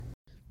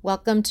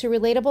Welcome to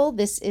Relatable.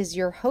 This is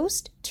your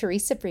host,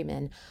 Teresa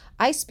Freeman.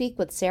 I speak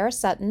with Sarah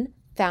Sutton,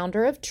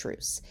 founder of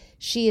Truce.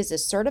 She is a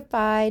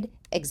certified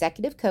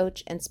executive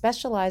coach and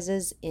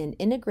specializes in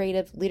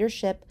integrative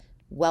leadership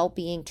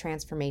well-being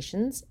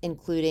transformations,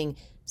 including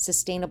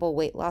sustainable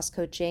weight loss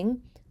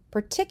coaching,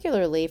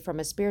 particularly from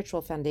a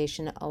spiritual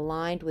foundation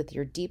aligned with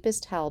your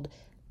deepest held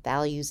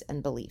values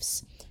and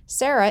beliefs.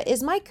 Sarah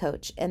is my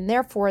coach, and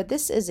therefore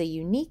this is a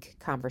unique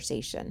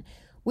conversation.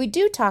 We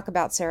do talk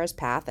about Sarah's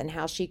path and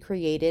how she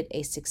created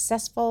a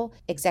successful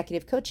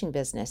executive coaching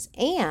business,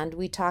 and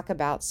we talk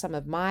about some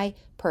of my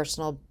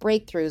personal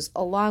breakthroughs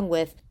along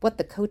with what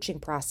the coaching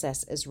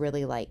process is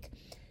really like.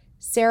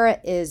 Sarah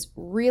is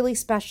really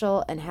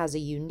special and has a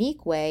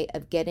unique way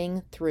of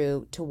getting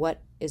through to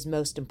what is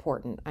most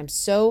important. I'm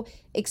so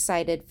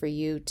excited for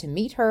you to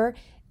meet her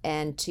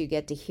and to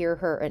get to hear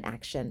her in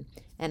action,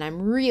 and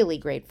I'm really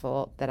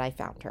grateful that I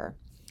found her.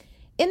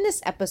 In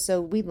this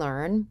episode, we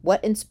learn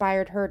what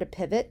inspired her to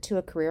pivot to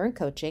a career in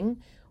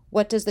coaching,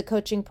 what does the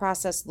coaching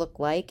process look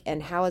like,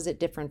 and how is it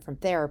different from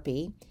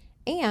therapy,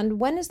 and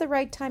when is the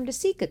right time to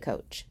seek a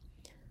coach.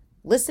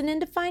 Listen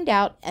in to find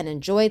out and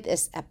enjoy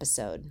this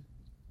episode.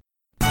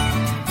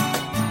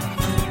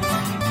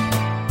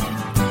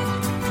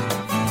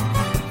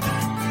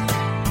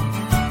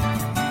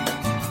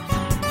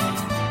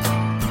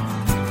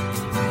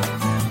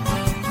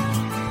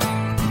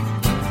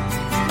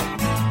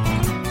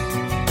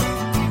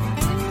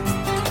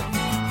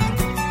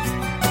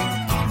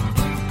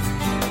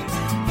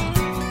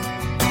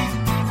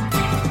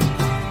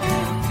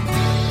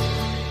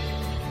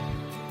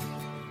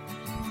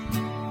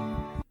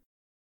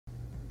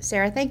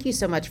 Sarah, thank you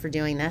so much for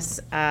doing this.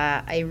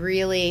 I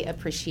really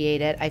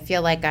appreciate it. I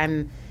feel like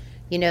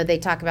they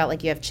talk about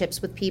like you have chips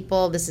with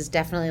people. This is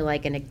definitely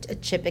like a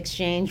chip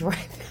exchange where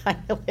I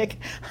feel like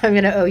I'm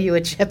going to owe you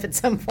a chip at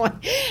some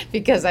point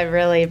because I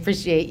really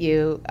appreciate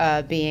you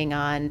being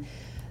on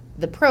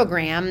the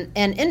program.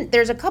 And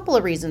there's a couple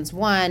of reasons.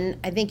 One,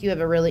 I think you have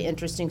a really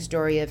interesting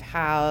story of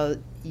how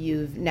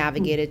you've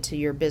navigated to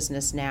your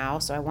business now.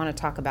 So I want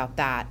to talk about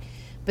that.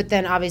 But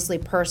then obviously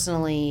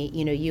personally,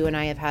 you and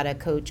I have had a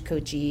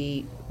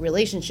coach-coachee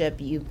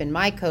relationship. You've been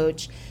my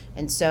coach.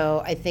 And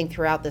so I think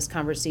throughout this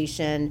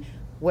conversation,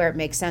 where it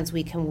makes sense,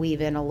 we can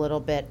weave in a little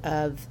bit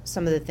of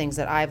some of the things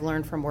that I've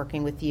learned from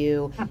working with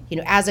you.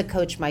 As a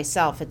coach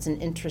myself, it's an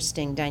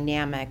interesting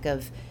dynamic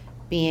of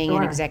being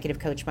an executive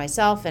coach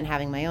myself and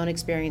having my own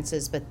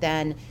experiences, but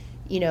then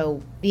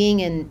being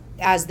in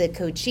as the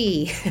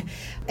coachee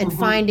and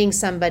finding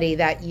somebody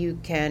that you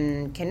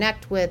can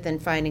connect with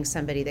and finding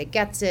somebody that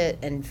gets it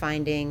and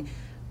finding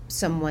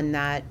someone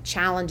that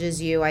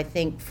challenges you. I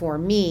think for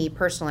me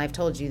personally, I've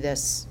told you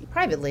this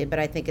privately, but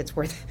I think it's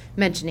worth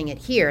mentioning it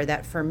here,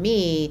 that for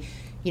me,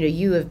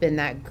 you have been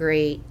that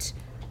great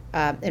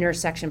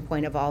intersection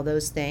point of all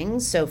those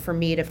things. So for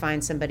me to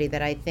find somebody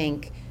that I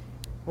think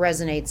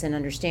resonates and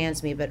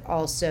understands me, but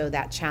also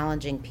that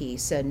challenging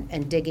piece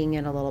and digging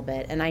in a little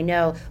bit. And I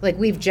know, like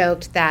we've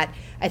joked that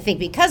I think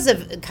because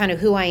of kind of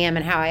who I am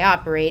and how I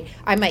operate,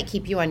 I might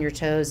keep you on your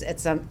toes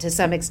to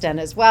some extent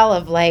as well,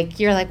 of like,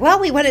 you're like, well,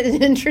 we went in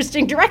an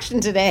interesting direction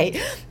today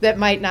that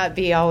might not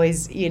be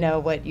always,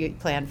 what you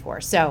planned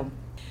for. So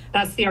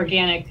that's the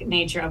organic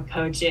nature of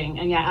coaching.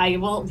 And yeah, I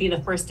will be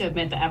the first to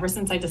admit that ever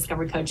since I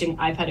discovered coaching,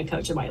 I've had a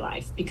coach in my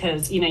life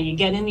because, you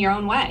get in your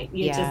own way.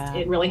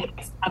 It really has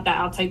to have that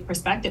outside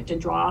perspective to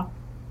draw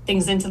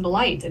things into the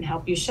light and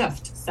help you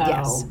shift. So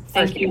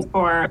thank you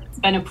it's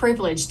been a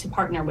privilege to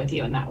partner with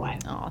you in that way.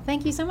 Oh,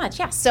 thank you so much.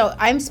 Yeah. So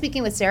I'm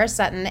speaking with Sarah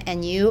Sutton,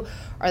 and you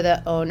are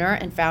the owner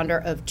and founder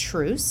of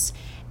Truce.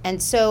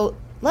 And so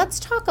let's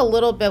talk a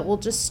little bit. We'll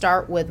just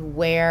start with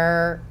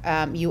where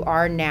you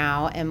are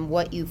now and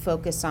what you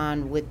focus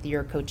on with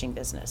your coaching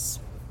business.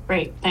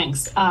 Great,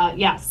 thanks.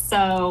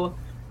 So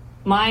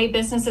my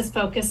business is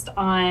focused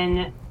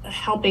on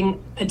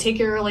helping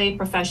particularly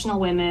professional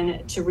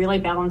women to really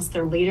balance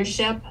their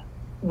leadership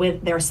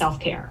with their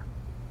self-care.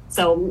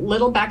 So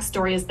little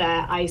backstory is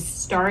that I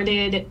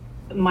started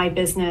my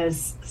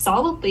business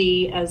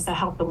solidly as a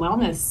health and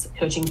wellness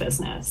coaching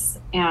business.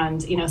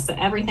 And, so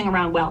everything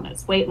around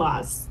wellness, weight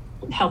loss,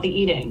 healthy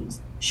eating,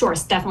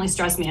 definitely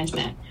stress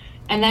management.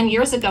 And then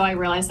years ago, I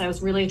realized I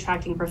was really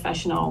attracting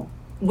professional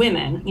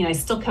women. I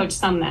still coach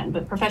some men,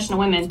 but professional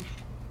women.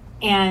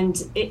 And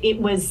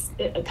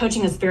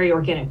coaching is a very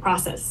organic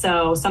process.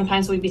 So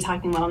sometimes we'd be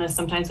talking wellness,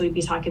 sometimes we'd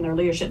be talking their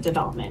leadership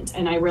development.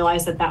 And I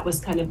realized that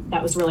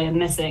was really a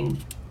missing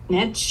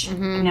niche.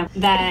 And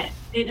that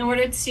in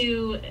order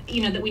to,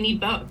 that we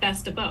need both,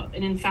 best of both.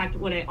 And in fact,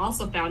 what I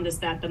also found is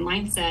that the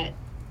mindset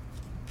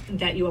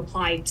that you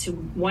apply to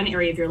one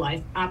area of your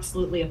life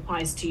absolutely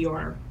applies to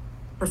your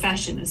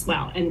profession as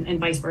well, and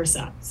vice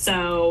versa.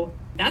 So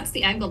that's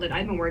the angle that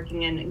I've been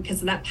working in,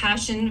 because of that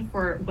passion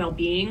for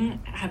well-being,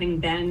 having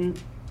been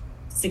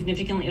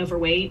significantly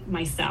overweight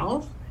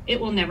myself,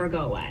 it will never go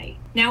away.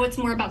 Now it's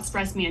more about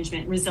stress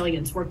management,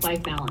 resilience,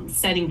 work-life balance,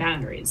 setting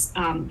boundaries,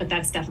 but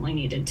that's definitely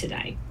needed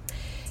today.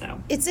 So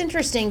it's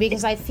interesting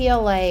because I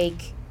feel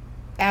like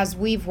as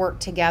we've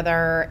worked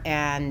together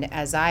and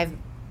as I've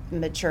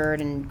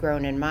matured and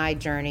grown in my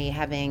journey,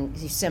 having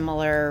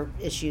similar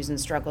issues and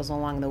struggles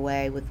along the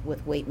way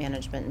with weight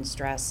management and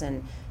stress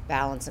and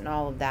balance and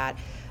all of that.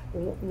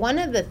 One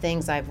of the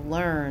things I've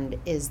learned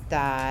is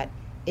that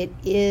it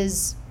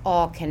is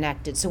all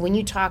connected. So when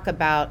you talk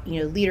about,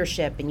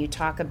 leadership, and you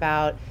talk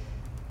about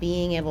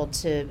being able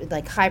to,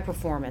 like, high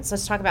performance,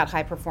 let's talk about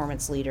high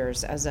performance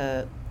leaders as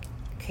a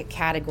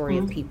category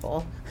of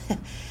people.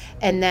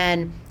 And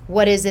then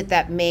what is it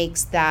that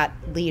makes that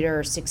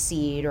leader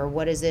succeed, or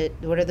what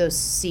are those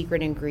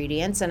secret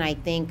ingredients? And I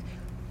think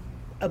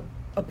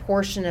a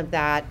portion of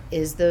that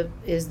is the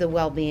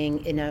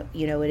well-being, it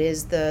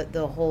is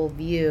the whole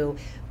view,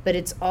 but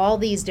it's all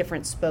these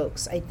different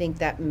spokes, I think,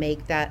 that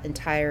make that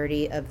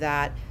entirety of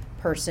that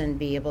person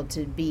be able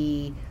to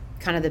be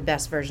kind of the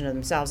best version of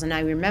themselves. And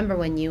I remember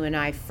when you and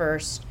I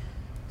first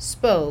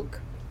spoke,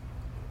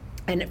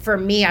 and for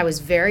me, I was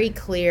very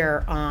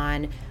clear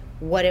on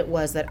what it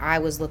was that I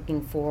was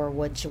looking for,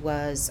 which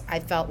was, I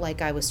felt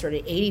like I was sort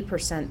of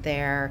 80%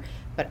 there,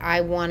 but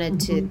I wanted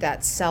to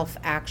that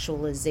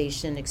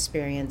self-actualization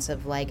experience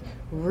of, like,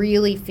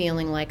 really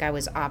feeling like I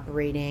was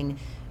operating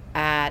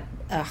at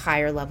a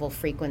higher level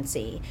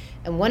frequency.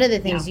 And one of the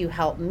things you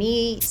helped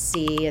me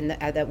see, and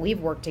that we've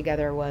worked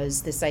together,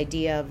 was this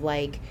idea of,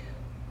 like,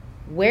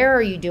 where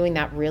are you doing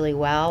that really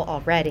well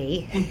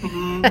already?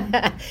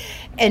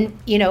 And,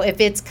 if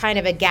it's kind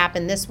of a gap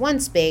in this one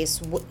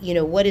space,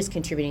 what is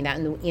contributing that?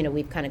 And,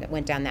 we've kind of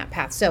went down that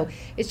path. So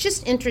it's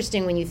just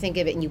interesting when you think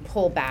of it and you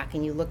pull back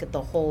and you look at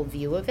the whole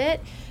view of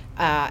it.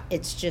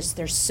 It's just,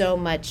 there's so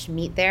much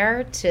meat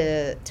there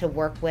to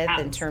work with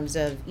in terms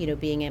of,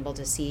 being able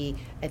to see,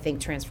 I think,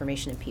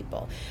 transformation in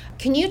people.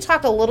 Can you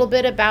talk a little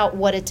bit about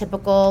what a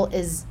typical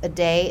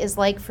day is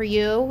like for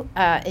you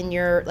in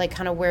your, like,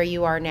 kind of where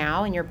you are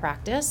now in your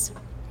practice?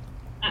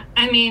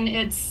 I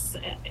mean,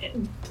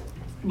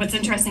 what's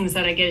interesting is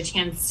that I get a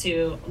chance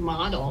to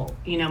model,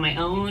 my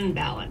own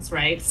balance,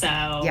 right?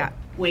 So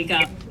wake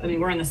up,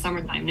 we're in the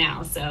summertime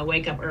now, so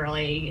wake up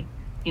early,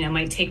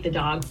 might take the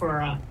dog for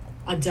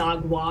a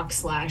dog walk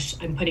 /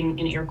 I'm putting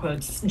in air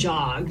quotes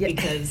jog,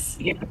 because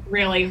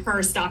really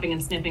her stopping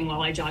and sniffing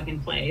while I jog in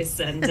place,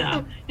 and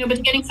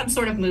but getting some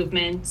sort of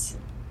movement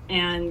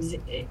and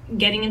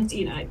getting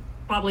into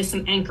probably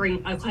some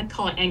anchoring, I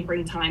call it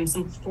anchoring time,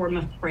 some form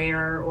of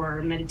prayer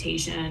or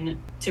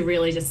meditation to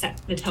really just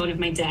set the tone of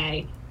my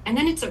day. And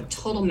then it's a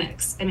total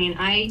mix.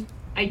 I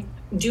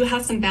do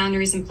have some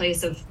boundaries in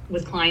place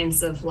with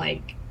clients of,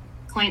 like,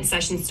 client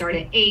sessions start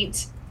at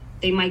 8.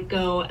 They might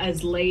go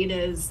as late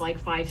as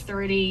like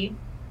 5:30,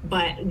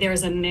 but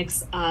there's a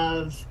mix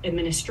of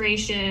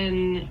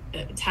administration,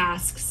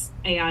 tasks,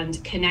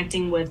 and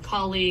connecting with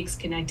colleagues,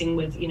 connecting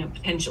with,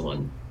 potential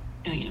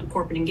and,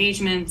 corporate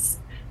engagements.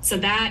 So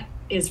that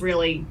is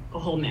really a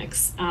whole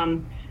mix.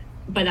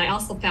 But I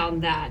also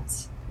found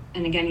that,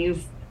 and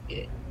again,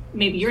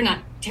 maybe you're not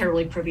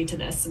terribly privy to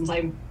this, since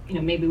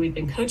maybe we've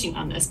been coaching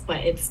on this, but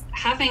it's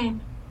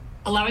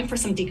allowing for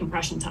some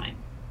decompression time.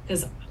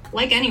 Because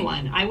like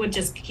anyone, I would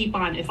just keep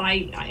on,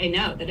 I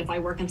know that if I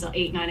work until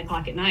 8, 9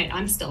 o'clock at night,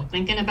 I'm still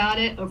thinking about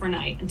it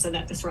overnight. And so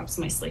that disrupts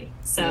my sleep.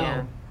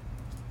 So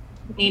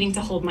needing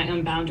to hold my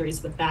own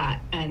boundaries with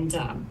that, and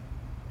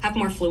have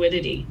more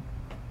fluidity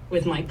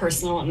with my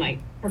personal and my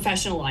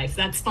professional life.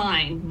 That's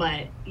fine,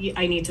 but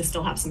I need to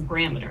still have some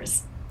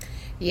parameters.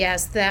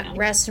 Yes, that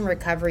rest and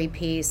recovery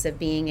piece of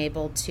being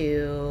able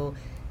to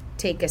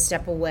take a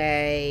step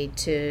away,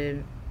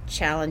 to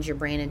challenge your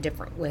brain in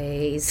different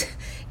ways.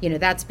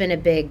 That's been a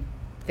big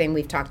thing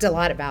we've talked a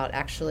lot about,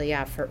 actually,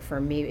 for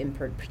me in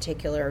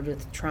particular,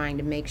 with trying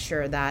to make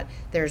sure that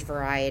there's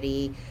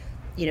variety,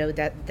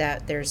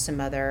 that there's some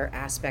other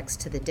aspects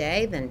to the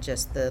day than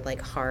just the,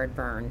 like, hard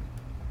burn.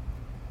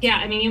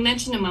 Yeah, you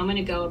mentioned a moment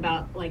ago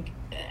about, like,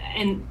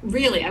 and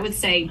really, I would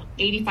say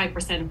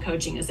 85% of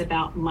coaching is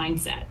about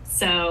mindset.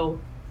 So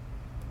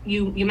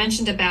you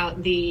mentioned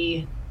about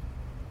the,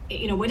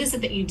 what is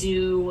it that you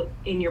do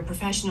in your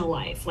professional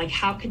life? Like,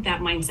 how could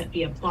that mindset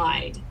be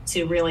applied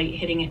to really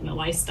hitting it in the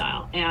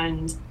lifestyle?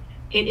 And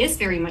it is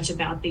very much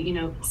about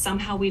the,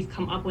 somehow we've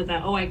come up with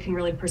that, I can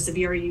really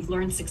persevere. You've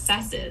learned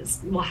successes.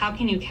 Well, how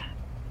can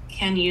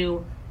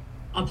you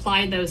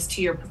apply those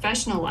to your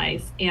professional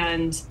life?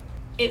 And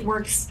it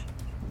works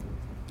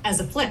as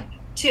a flip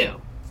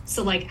too.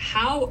 So, like,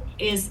 how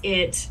is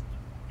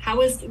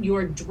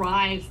your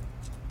drive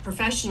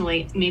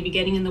professionally maybe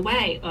getting in the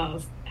way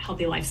of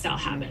healthy lifestyle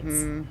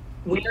habits?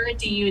 Where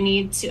do you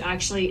need to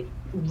actually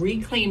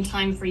reclaim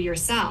time for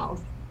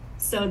yourself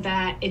so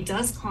that it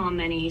does calm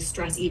any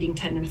stress eating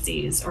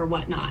tendencies or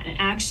whatnot? And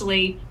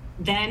actually,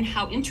 then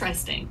how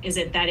interesting is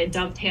it that it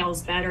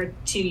dovetails better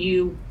to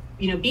you,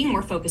 being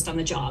more focused on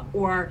the job,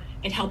 or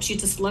it helps you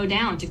to slow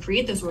down to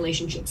create those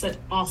relationships that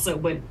also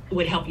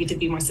would help you to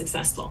be more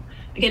successful.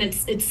 Again,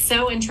 it's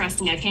so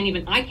interesting. I can't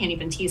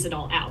even tease it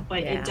all out,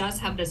 but it does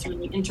have this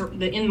really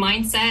in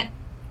mindset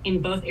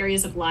in both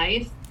areas of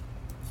life,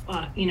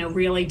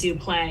 really do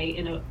play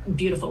in a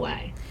beautiful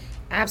way.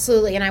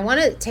 Absolutely. And I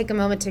want to take a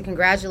moment to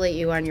congratulate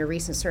you on your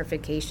recent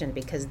certification,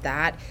 because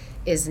that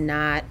is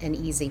not an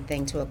easy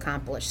thing to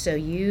accomplish. So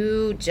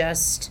you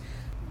just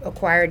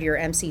acquired your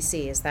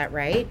MCC, is that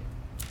right?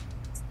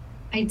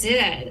 I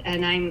did,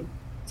 and I'm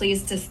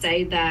pleased to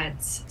say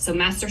that, so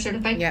Master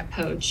Certified Yep.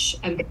 Coach,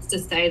 I'm pleased to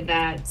say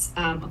that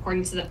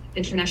according to the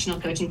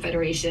International Coaching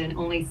Federation,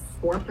 only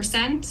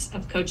 4%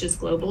 of coaches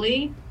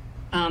globally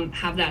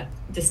have that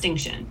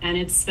distinction. And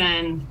it's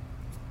been,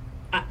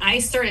 I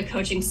started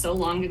coaching so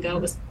long ago,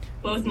 it was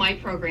both my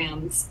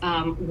programs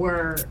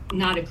were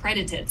not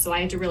accredited. So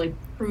I had to really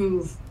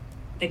prove,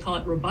 they call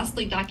it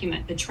robustly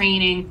document the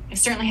training. I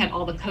certainly had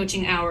all the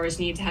coaching hours,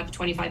 need to have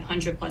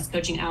 2,500 plus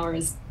coaching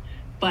hours.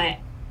 But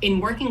in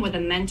working with a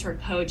mentor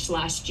coach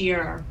last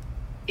year,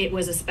 it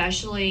was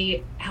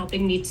especially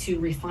helping me to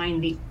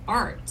refine the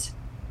art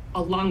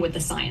along with the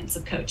science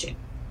of coaching,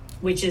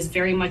 which is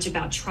very much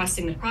about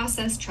trusting the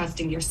process,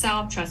 trusting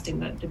yourself, trusting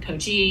the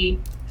coachee.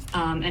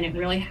 And it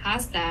really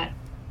has that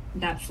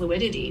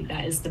fluidity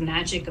that is the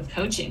magic of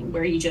coaching,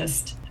 where you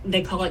just,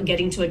 they call it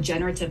getting to a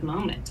generative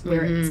moment,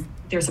 where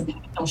there's a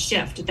potential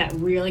shift that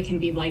really can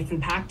be life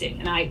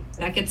impacting. And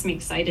that gets me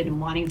excited and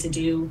wanting to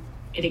do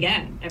it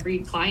again, every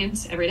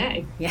client, every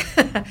day.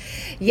 Yeah.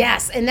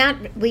 Yes. And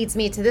that leads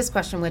me to this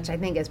question, which I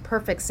think is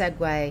perfect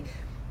segue.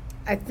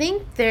 I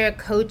think the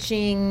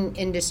coaching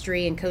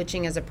industry and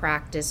coaching as a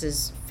practice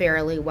is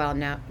fairly well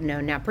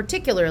known now,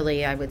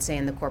 particularly I would say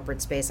in the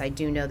corporate space. I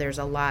do know there's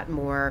a lot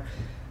more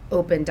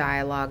open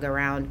dialogue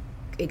around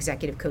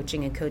executive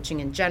coaching and coaching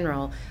in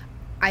general.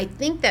 I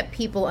think that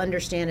people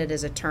understand it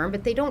as a term,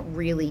 but they don't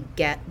really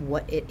get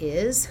what it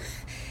is.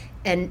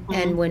 And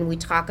when we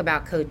talk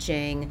about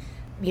coaching,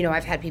 you know,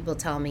 I've had people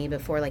tell me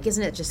before, like,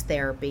 isn't it just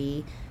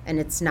therapy? And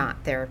it's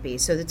not therapy.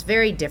 So it's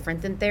very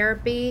different than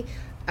therapy.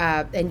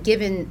 And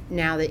given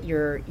now that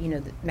you're, you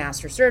know,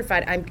 master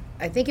certified,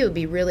 I think it would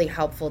be really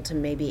helpful to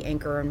maybe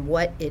anchor on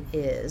what it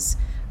is.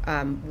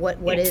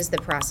 What is the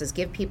process?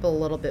 Give people a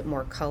little bit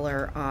more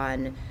color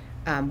on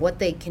what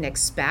they can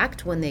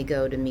expect when they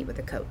go to meet with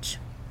a coach.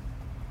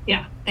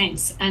 Yeah,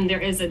 thanks. And there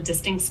is a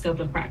distinct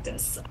scope of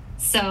practice.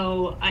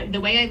 So the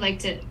way I like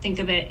to think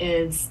of it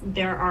is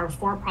there are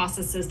 4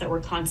 processes that we're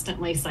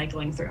constantly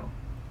cycling through.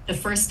 The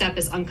first step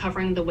is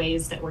uncovering the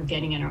ways that we're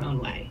getting in our own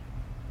way.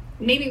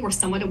 Maybe we're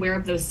somewhat aware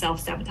of those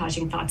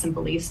self-sabotaging thoughts and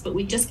beliefs, but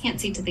we just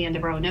can't see to the end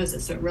of our own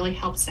noses. So it really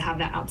helps to have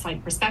that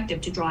outside perspective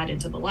to draw it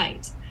into the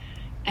light.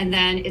 And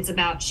then it's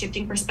about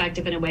shifting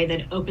perspective in a way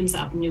that opens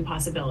up new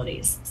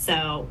possibilities.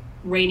 So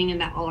reining in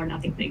that all or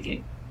nothing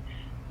thinking.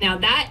 Now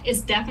that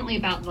is definitely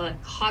about the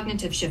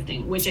cognitive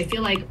shifting, which I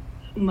feel like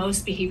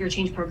most behavior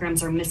change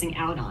programs are missing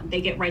out on.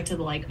 They get right to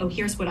the like, oh,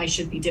 here's what I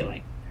should be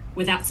doing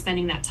without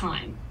spending that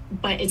time.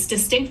 But it's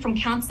distinct from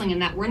counseling in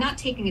that we're not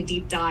taking a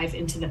deep dive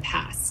into the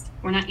past.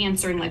 We're not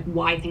answering like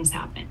why things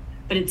happen,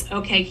 but it's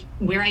okay,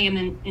 where I am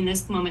in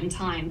this moment in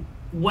time,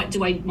 what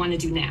do I want to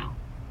do now?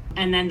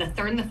 And then the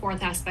third and the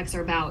fourth aspects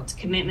are about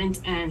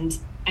commitment and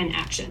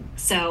action.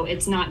 So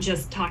it's not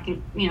just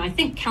talking, you know, I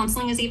think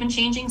counseling is even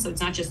changing. So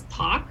it's not just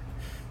talk,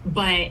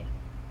 but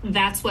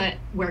that's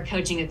where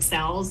coaching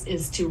excels,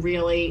 is to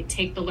really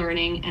take the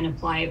learning and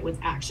apply it with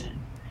action.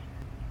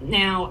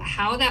 Now,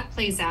 how that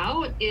plays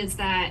out is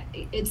that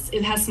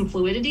it has some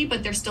fluidity,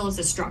 but there still is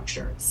a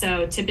structure.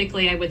 So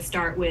typically I would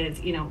start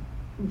with, you know,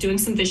 doing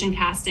some vision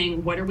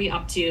casting. What are we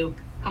up to?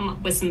 Come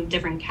up with some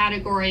different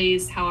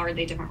categories. How are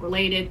they different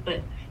related? But,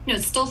 you know,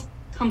 it still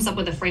comes up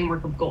with a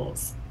framework of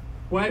goals.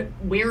 Where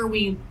are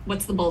we?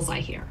 What's the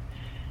bullseye here?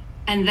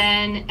 And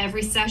then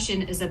every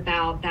session is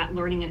about that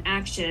learning and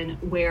action,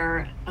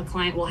 where a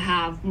client will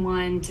have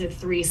 1 to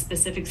 3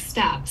 specific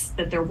steps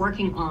that they're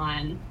working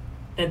on,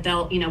 that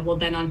they'll, you know, will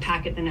then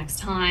unpack it the next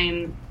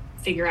time,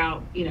 figure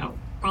out, you know,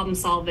 problem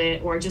solve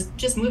it, or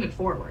just move it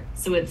forward.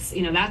 So it's,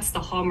 you know, that's the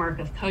hallmark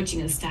of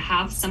coaching, is to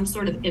have some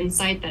sort of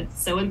insight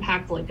that's so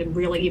impactful it could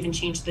really even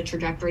change the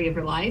trajectory of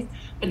your life,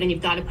 but then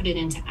you've got to put it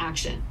into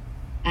action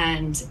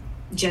and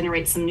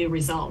generate some new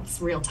results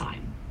real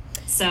time.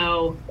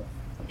 So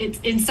it's,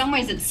 in some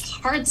ways it's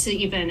hard to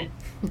even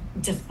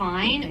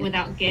define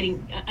without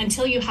getting,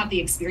 until you have the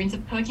experience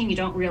of coaching, you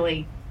don't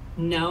really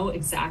know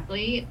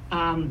exactly,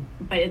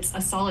 but it's a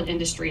solid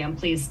industry, I'm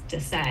pleased to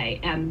say,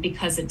 and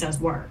because it does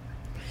work.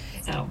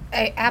 So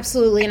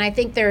absolutely. And I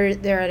think there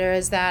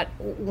is that,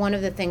 one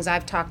of the things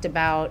I've talked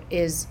about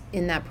is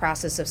in that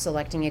process of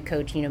selecting a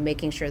coach, you know,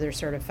 making sure they're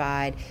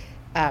certified.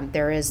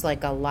 There is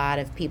like a lot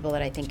of people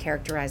that I think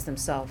characterize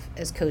themselves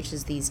as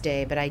coaches these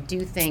days, but I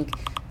do think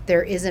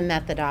there is a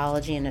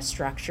methodology and a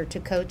structure to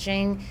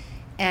coaching.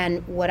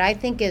 And what I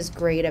think is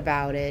great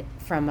about it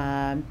from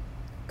a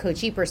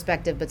coachee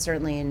perspective, but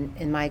certainly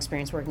in my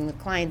experience working with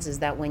clients, is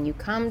that when you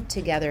come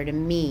together to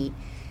meet,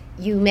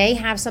 you may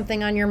have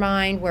something on your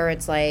mind where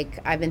it's like,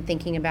 I've been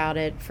thinking about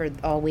it for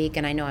all week,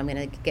 and I know I'm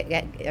going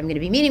to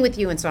be meeting with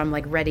you, and so I'm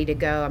like ready to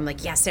go. I'm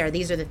like, yes, Sarah,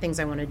 these are the things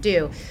I want to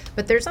do.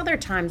 But there's other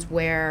times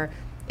where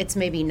it's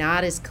maybe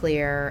not as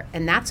clear,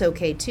 and that's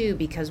okay too,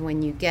 because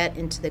when you get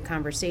into the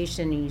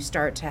conversation and you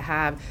start to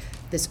have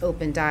this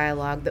open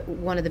dialogue,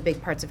 one of the big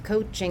parts of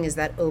coaching is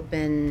that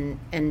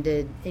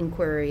open-ended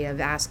inquiry of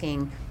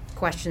asking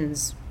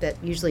questions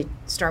that usually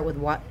start with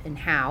what and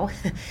how,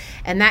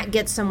 and that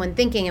gets someone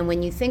thinking. And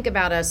when you think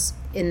about us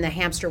in the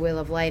hamster wheel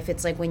of life,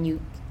 it's like when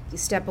you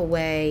step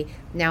away,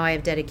 now I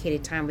have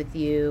dedicated time with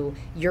you,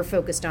 you're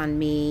focused on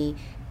me.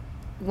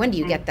 When do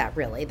you get that,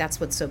 really? That's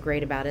what's so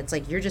great about it. It's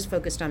like you're just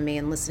focused on me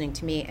and listening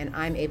to me, and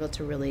I'm able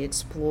to really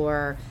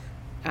explore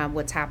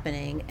what's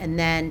happening. And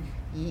then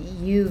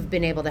you've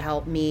been able to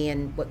help me,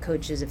 and what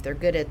coaches, if they're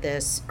good at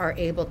this, are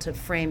able to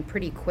frame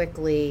pretty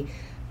quickly.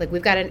 Like,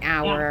 we've got an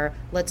hour.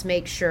 Let's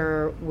make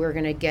sure we're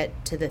going to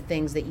get to the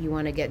things that you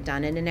want to get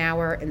done in an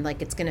hour. And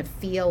like, it's going to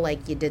feel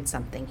like you did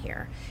something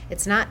here.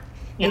 It's not,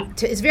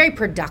 it's very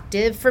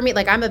productive for me.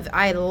 Like,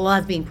 I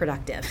love being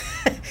productive.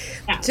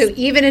 So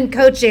even in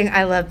coaching,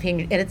 I love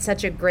being, and it's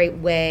such a great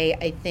way,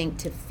 I think,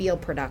 to feel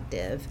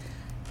productive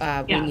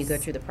when you go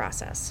through the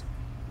process.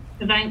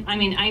 Because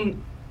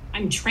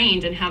I'm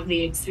trained and have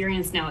the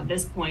experience now at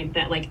this point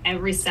that like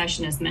every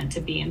session is meant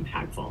to be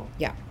impactful.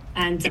 Yeah.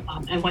 And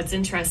what's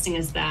interesting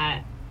is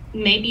that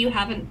maybe you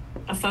haven't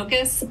a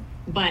focus,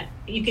 but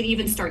you could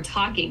even start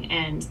talking,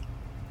 and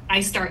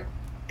I start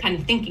kind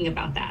of thinking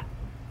about that.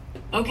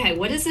 Okay,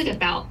 what is it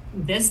about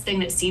this thing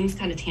that seems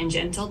kind of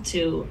tangential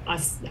to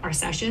us, our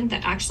session,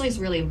 that actually is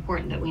really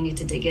important that we need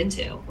to dig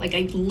into? Like,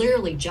 I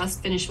literally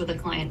just finished with a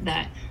client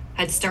that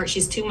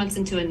she's 2 months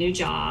into a new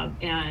job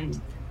and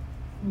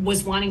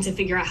was wanting to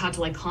figure out how to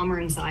like calm her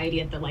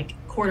anxiety at the like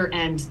quarter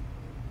end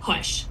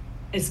push.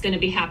 It's going to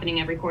be happening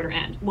every quarter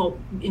end. Well,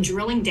 in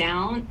drilling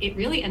down, it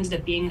really ended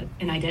up being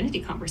an identity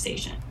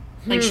conversation.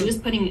 Like, she was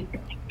putting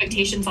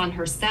expectations on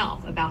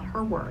herself about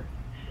her work.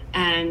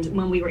 And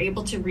when we were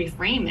able to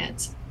reframe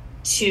it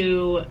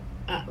to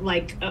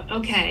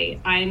okay,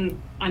 I'm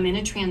in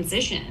a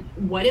transition.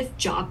 What if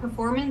job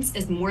performance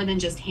is more than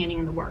just handing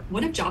in the work?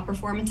 What if job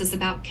performance is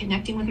about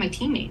connecting with my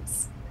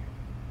teammates?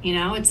 You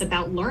know, it's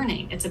about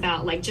learning. It's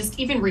about like just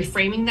even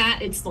reframing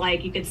that. It's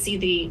like you could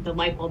see the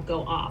light bulb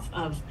go off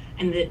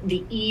and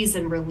the ease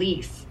and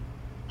relief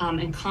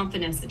and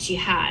confidence that she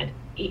had,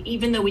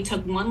 even though we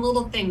took one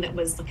little thing that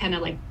was kind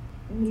of like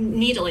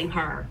needling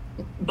her,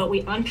 but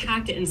we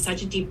unpacked it in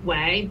such a deep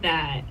way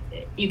that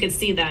you could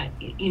see that,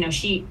 you know,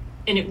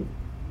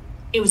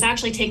 it was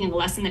actually taking a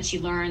lesson that she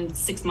learned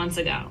 6 months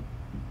ago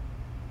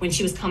when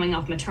she was coming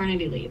off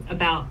maternity leave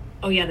about,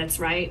 oh yeah, that's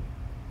right.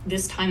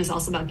 This time is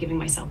also about giving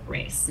myself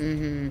grace.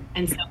 Mm-hmm.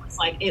 And so it's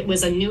like, it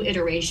was a new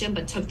iteration,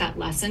 but took that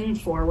lesson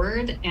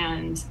forward.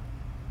 And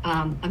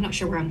I'm not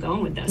sure where I'm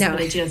going with this, but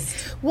it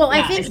just... Well,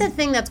 I think the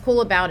thing that's cool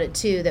about it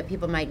too, that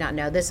people might not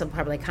know, this will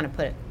probably kind of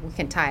we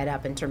can tie it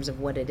up in terms of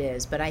what it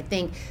is, but I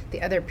think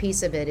the other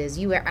piece of it is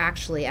you are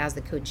actually, as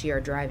the coachee, are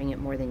driving it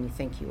more than you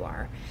think you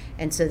are.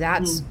 And so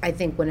that's, I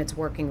think, when it's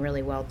working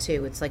really well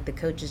too. It's like the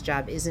coach's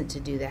job isn't to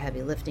do the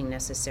heavy lifting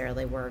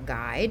necessarily. We're a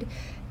guide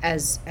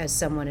as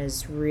someone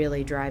is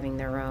really driving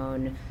their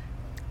own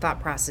thought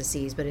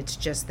processes, but it's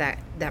just that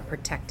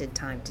protected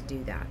time to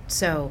do that.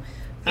 So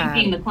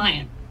being the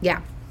client. Yeah.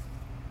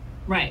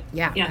 Right.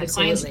 Yeah. Yeah. The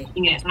client's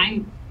doing it.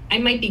 I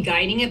might be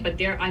guiding it,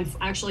 but I'm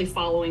actually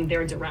following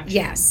their direction.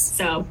 Yes.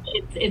 So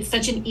it's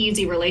such an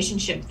easy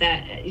relationship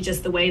that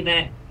just the way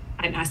that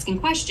I'm asking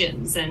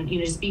questions and, you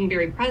know, just being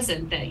very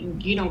present, that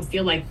you don't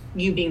feel like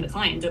you being the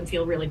client, don't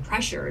feel really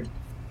pressured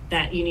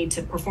that you need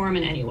to perform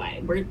in any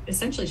way. We're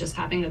essentially just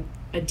having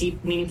a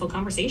deep, meaningful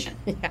conversation.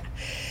 Yeah.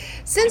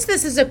 Since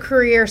this is a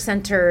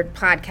career-centered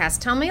podcast,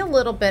 tell me a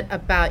little bit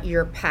about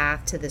your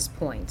path to this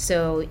point.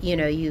 So, you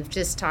know, you've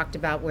just talked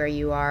about where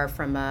you are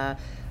from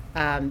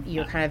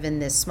you're kind of in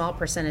this small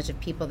percentage of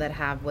people that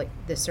have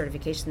the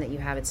certification that you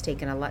have. It's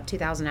taken a lot.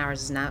 2,000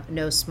 hours is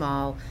no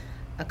small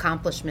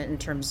accomplishment in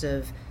terms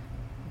of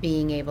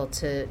being able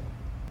to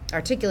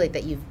articulate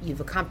that you've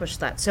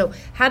accomplished that. So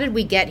how did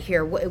we get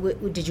here?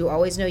 Did you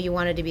always know you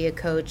wanted to be a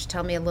coach?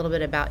 Tell me a little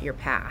bit about your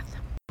path.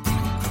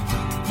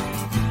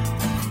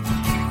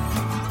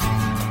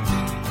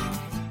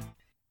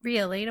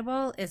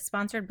 Relatable is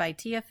sponsored by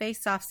TFA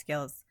Soft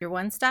Skills, your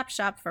one-stop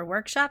shop for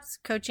workshops,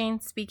 coaching,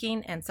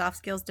 speaking, and soft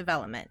skills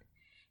development.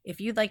 If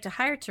you'd like to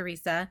hire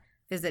Teresa,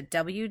 visit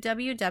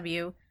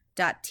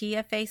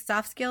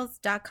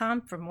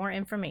www.tfasoftskills.com for more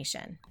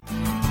information.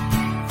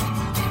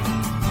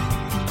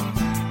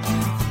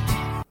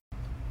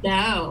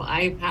 No,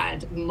 I've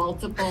had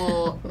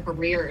multiple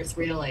careers,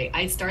 really.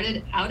 I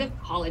started out of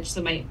college,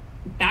 so my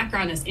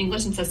background is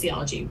English and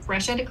sociology.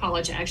 Fresh out of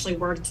college, I actually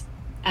worked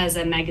as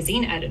a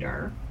magazine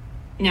editor.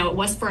 Now, it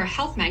was for a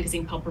health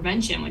magazine called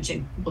Prevention, which I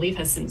believe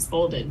has since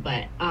folded,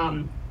 but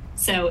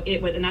so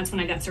it was, and that's when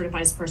I got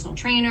certified as a personal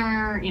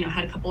trainer, you know,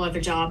 had a couple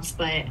other jobs,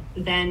 but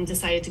then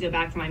decided to go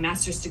back for my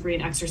master's degree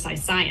in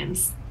exercise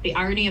science. The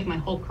irony of my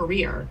whole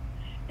career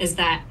is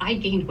that I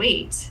gained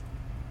weight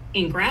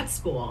in grad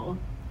school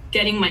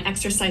getting my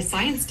exercise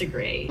science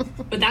degree,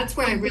 but that's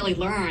where I really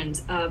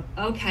learned of,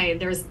 okay,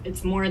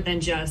 it's more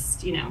than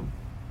just, you know,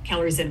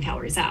 calories in,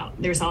 calories out.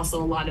 There's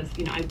also a lot of,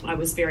 I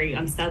was very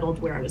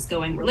unsettled where I was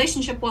going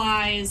relationship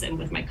wise and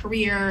with my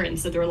career. And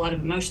so there were a lot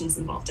of emotions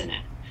involved in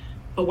it.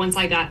 But once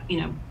I got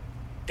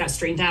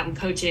straightened out in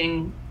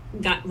coaching,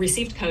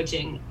 received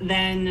coaching,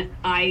 then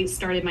I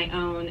started my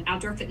own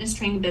outdoor fitness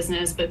training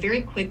business. But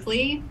very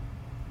quickly,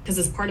 because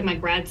as part of my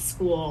grad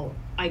school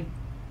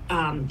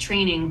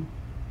training,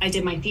 I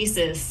did my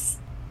thesis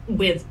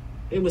with,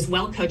 it was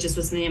Well Coaches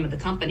was the name of the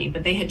company,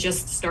 but they had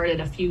just started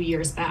a few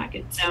years back.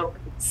 And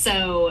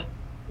so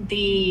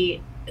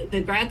the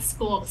grad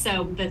school,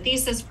 so the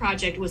thesis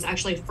project was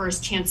actually a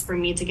first chance for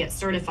me to get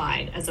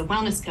certified as a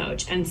wellness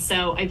coach. And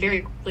so I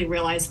very quickly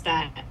realized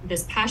that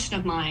this passion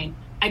of mine,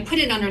 I put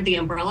it under the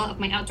umbrella of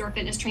my outdoor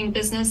fitness training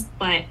business,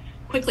 but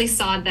quickly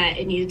saw that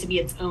it needed to be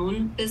its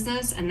own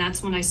business. And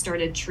that's when I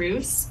started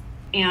Truce,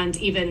 and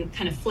even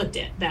kind of flipped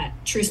it, that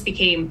Truce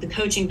became, the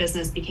coaching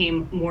business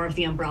became more of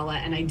the umbrella,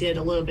 and I did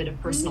a little bit of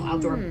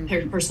outdoor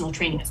personal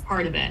training as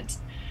part of it.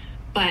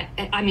 But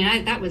I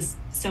mean, that was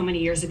so many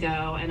years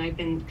ago, and I've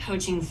been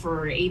coaching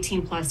for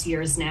 18 plus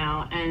years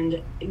now.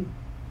 And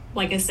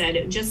like I said,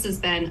 it just has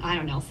been,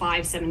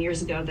 5-7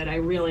 years ago that I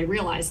really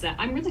realized that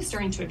I'm really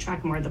starting to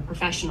attract more of the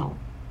professional.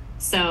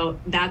 So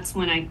that's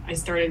when I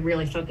started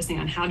really focusing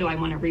on how do I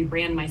want to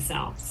rebrand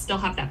myself, still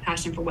have that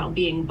passion for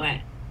well-being, but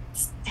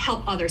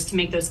help others to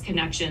make those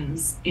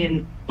connections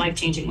in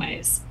life-changing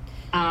ways.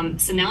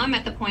 So now I'm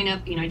at the point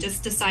of, I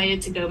just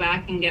decided to go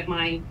back and get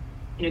my,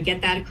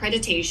 get that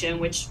accreditation,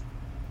 which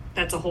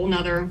that's a whole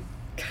nother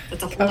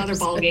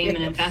ball game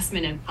and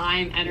investment in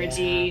time,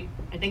 energy.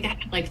 Yeah. I think I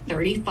had like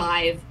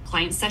 35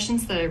 client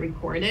sessions that I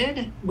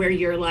recorded where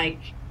you're like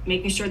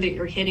making sure that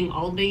you're hitting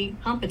all the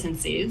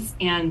competencies.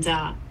 And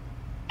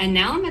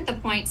now I'm at the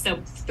point,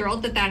 so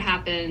thrilled that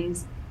happened.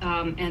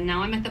 And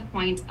now I'm at the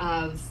point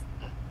of,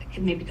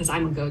 maybe because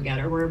I'm a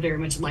go-getter, we're very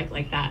much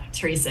like that,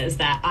 Teresa, is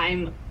that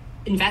I'm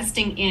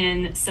investing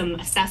in some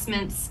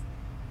assessments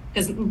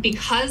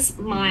because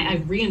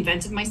I've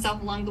reinvented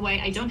myself along the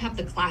way. I don't have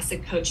the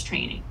classic coach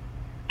training.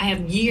 I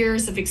have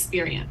years of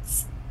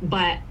experience,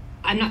 but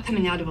I'm not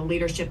coming out of a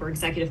leadership or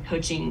executive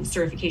coaching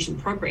certification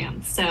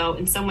program. So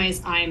in some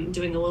ways, I'm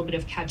doing a little bit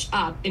of catch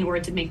up in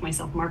order to make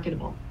myself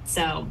marketable.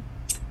 So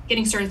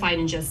getting certified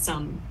in just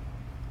some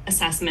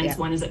assessments. Yeah.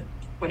 One is a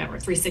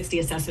 360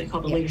 assessment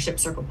called the Leadership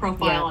Circle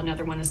Profile. Yeah.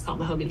 Another one is called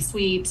the Hogan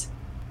Suite.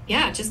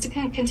 Yeah, just to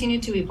kind of continue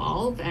to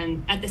evolve.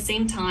 And at the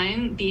same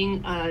time,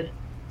 being a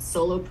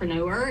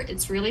solopreneur,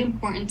 it's really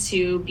important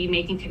to be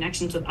making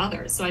connections with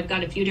others. So I've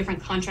got a few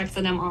different contracts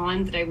that I'm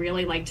on that I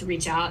really like to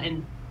reach out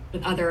and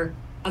with other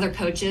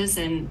coaches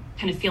and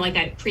kind of feel like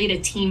I create a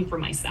team for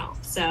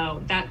myself.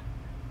 So that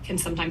can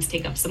sometimes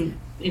take up some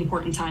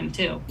important time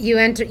too.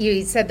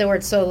 You said the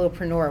word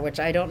solopreneur, which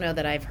I don't know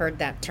that I've heard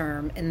that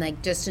term. And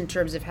like just in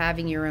terms of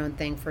having your own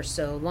thing for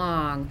so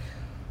long,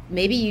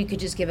 maybe you could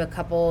just give a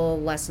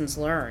couple lessons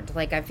learned.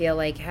 Like I feel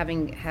like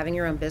having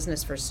your own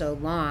business for so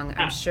long,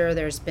 I'm sure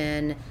there's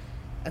been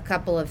a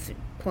couple of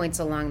points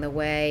along the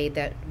way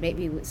that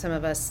maybe some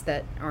of us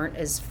that aren't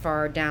as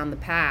far down the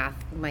path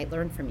might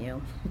learn from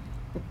you.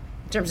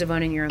 In terms of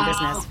owning your own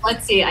business?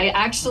 Let's see. I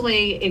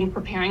actually, in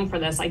preparing for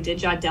this, I did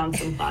jot down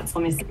some thoughts.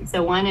 Let me see.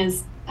 So one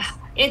is,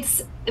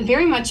 it's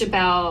very much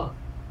about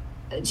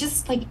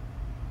just like,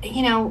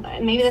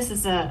 maybe this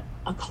is a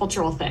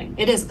cultural thing.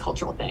 It is a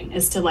cultural thing,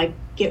 is to like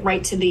get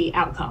right to the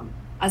outcome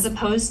as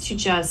opposed to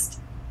just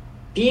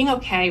being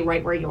okay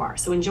right where you are.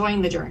 So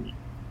enjoying the journey.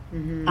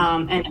 Mm-hmm.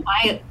 And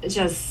I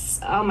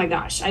just, oh my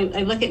gosh, I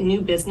look at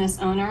new business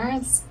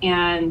owners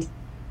and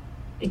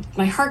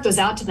my heart goes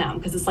out to them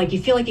because it's like you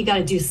feel like you got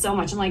to do so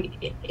much. I'm like,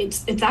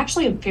 it's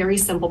actually a very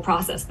simple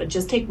process, but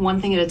just take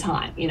one thing at a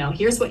time.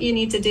 Here's what you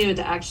need to do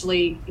to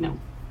actually,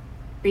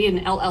 create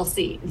an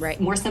LLC. It's right.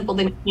 More simple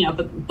than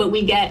but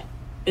we get,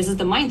 this is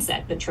the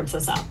mindset that trips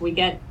us up. We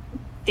get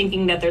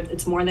thinking that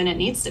it's more than it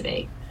needs to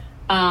be.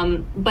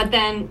 But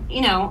then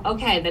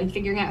then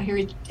figuring out who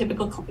your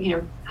typical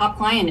top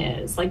client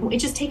is. Like,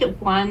 just take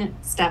it one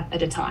step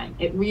at a time.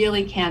 It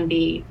really can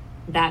be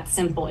that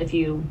simple if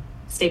you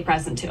stay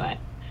present to it.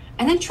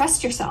 And then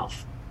trust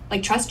yourself,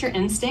 like trust your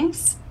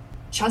instincts,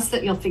 trust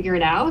that you'll figure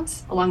it out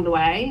along the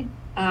way.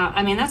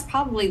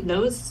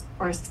 Those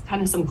are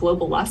kind of some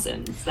global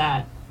lessons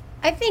that.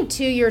 I think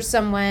too, you're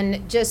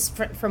someone just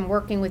from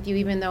working with you,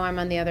 even though I'm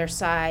on the other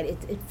side,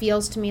 it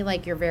feels to me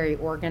like you're very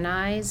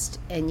organized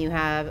and you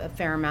have a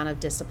fair amount of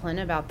discipline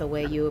about the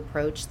way you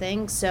approach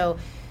things. So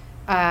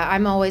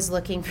I'm always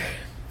looking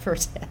for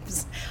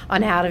tips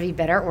on how to be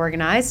better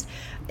organized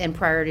and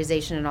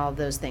prioritization and all of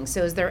those things.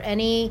 So is there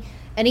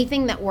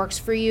anything that works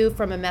for you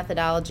from a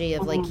methodology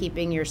of like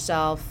keeping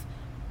yourself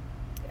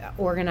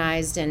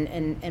organized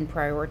and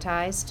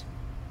prioritized?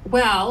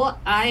 Well,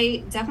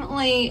 I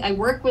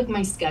work with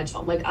my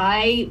schedule. Like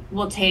I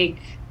will take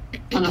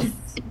on a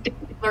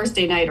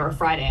Thursday night or a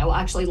Friday, I will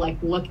actually like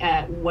look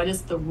at what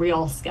does the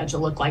real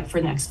schedule look like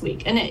for next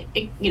week. And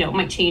it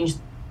might change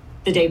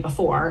the day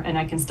before and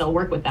I can still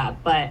work with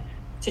that. But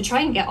to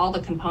try and get all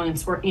the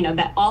components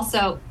that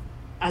also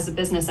as a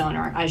business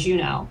owner, as you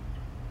know,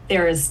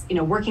 there's,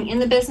 working in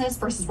the business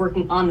versus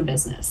working on the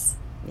business.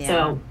 Yeah.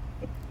 So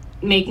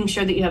making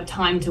sure that you have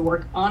time to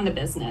work on the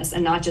business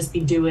and not just be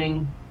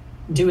doing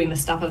the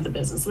stuff of the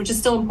business, which is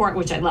still important,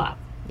 which I love.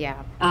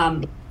 Yeah.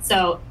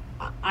 So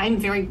I'm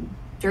very,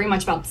 very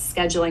much about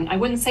scheduling. I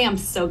wouldn't say I'm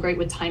so great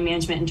with time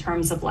management in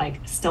terms of like,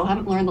 still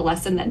haven't learned the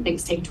lesson that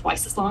things take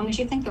twice as long as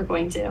you think they're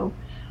going to.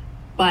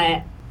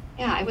 But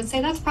yeah, I would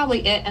say that's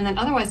probably it. And then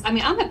otherwise,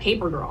 I'm a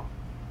paper girl.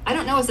 I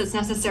don't know if it's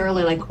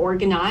necessarily like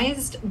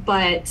organized,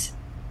 but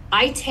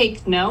I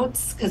take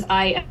notes because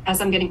as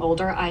I'm getting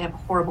older, I have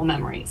horrible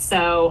memory.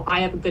 So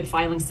I have a good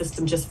filing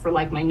system just for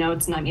like my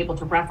notes, and I'm able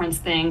to reference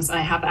things. I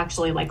have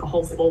actually like a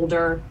whole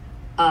folder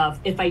of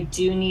if I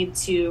do need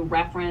to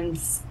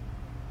reference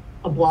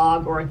a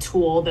blog or a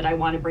tool that I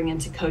want to bring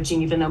into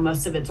coaching, even though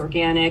most of it's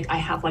organic, I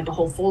have like a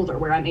whole folder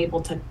where I'm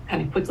able to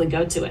kind of quickly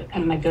go to it,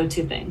 kind of my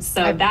go-to things.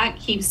 So that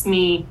keeps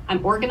me,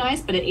 I'm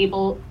organized, but it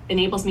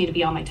enables me to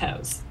be on my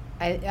toes.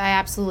 I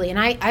absolutely, and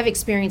I've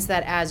experienced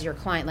that as your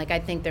client. Like, I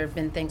think there have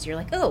been things you're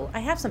like, oh, I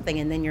have something,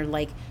 and then you're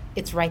like,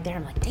 it's right there.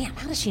 I'm like, damn,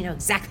 how does she know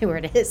exactly where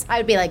it is? I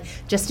would be like,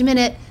 just a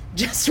minute,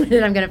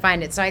 I'm going to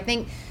find it. So I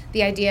think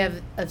the idea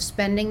of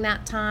spending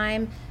that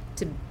time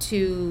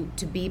to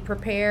be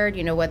prepared,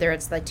 whether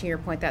it's like to your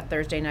point that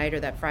Thursday night or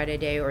that Friday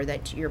day, or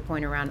that to your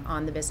point around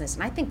on the business.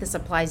 And I think this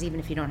applies even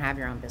if you don't have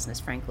your own business,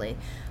 frankly.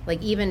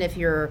 Like, even if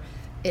you're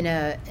in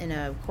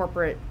a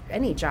corporate,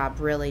 any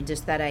job really,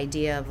 just that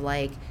idea of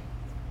like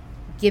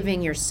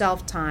giving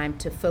yourself time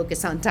to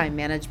focus on time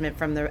management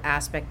from the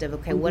aspect of,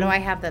 okay, what do I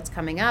have that's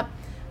coming up?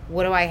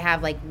 What do I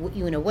have, like,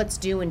 what's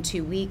due in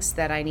 2 weeks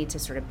that I need to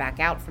sort of back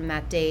out from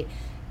that date?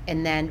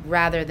 And then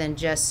rather than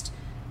just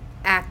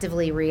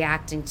actively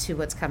reacting to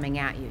what's coming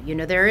at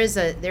you, there is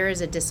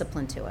a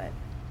discipline to it.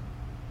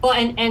 Well,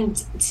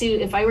 and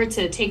if I were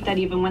to take that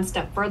even one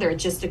step further, it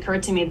just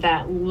occurred to me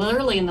that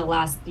literally in the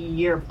last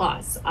year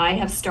plus, I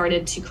have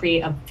started to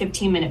create a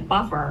 15-minute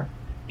buffer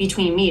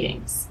between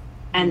meetings.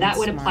 And that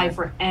would apply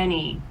for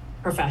any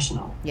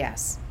professional.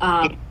 Yes.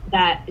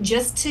 That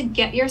just to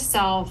get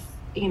yourself,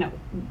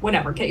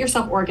 get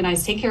yourself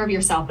organized, take care of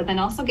yourself, but then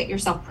also get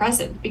yourself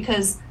present,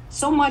 because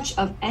so much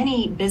of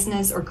any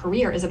business or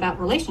career is about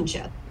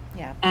relationship.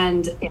 Yeah.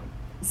 And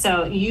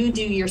so you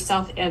do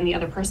yourself and the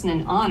other person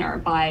an honor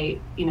by,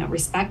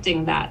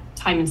 respecting that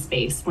time and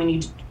space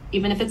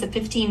even if it's a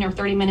 15 or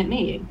 30-minute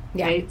meeting,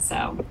 right?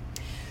 So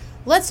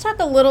let's talk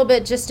a little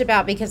bit just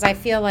about, because I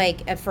feel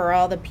like for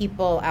all the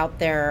people out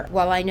there,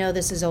 while I know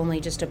this is only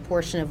just a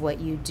portion of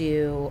what you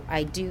do,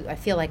 I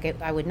feel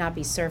like I would not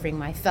be serving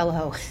my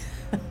fellow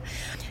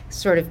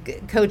sort of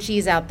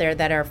coachees out there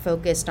that are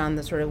focused on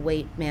the sort of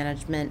weight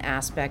management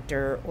aspect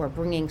or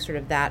bringing sort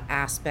of that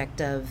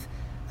aspect of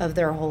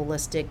their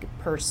holistic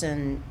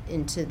person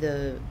into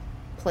the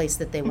place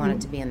that they want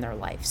it to be in their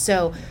life.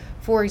 So,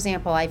 for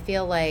example, I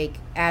feel like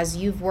as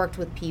you've worked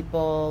with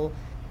people,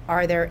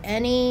 are there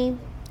any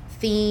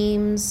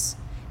themes,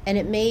 and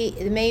it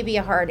may be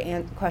a hard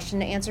question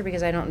to answer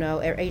because I don't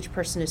know, each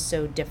person is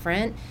so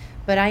different,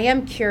 but I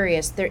am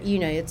curious, there,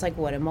 it's like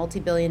what, a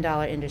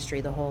multi-billion-dollar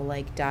industry, the whole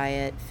like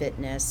diet,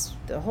 fitness,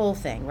 the whole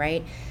thing,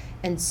 right?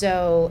 And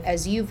so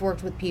as you've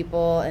worked with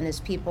people and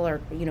as people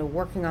are,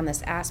 working on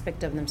this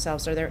aspect of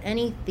themselves, are there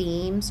any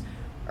themes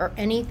or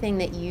anything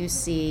that you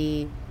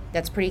see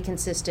that's pretty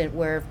consistent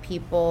where if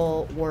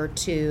people were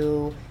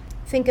to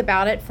think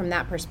about it from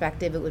that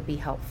perspective, it would be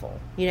helpful?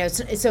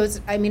 So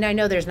it's, I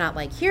know there's not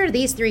like, here are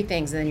these 3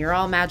 things, and then you're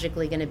all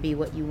magically going to be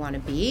what you want to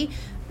be.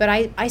 But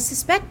I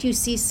suspect you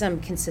see some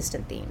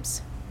consistent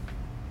themes.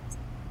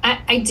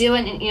 I do,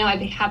 and I'd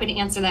be happy to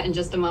answer that in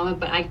just a moment,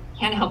 but I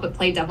can't help but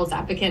play devil's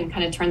advocate and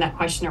kind of turn that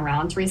question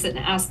around, Teresa, and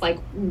ask, like,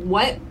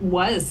 what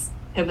was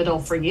pivotal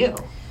for you?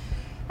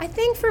 I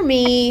think for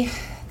me,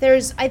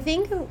 I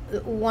think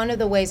one of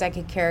the ways I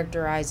could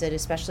characterize it,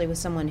 especially with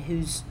someone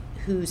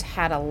who's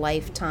had a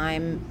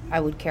lifetime,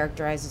 I would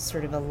characterize as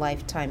sort of a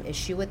lifetime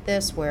issue with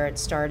this, where it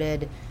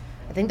started,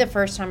 I think the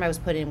first time I was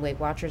put in Weight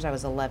Watchers, I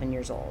was 11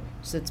 years old.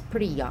 So it's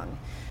pretty young.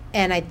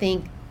 And I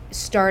think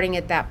starting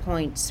at that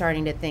point,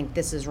 starting to think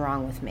this is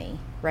wrong with me,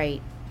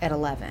 right, at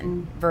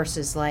 11,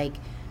 versus like,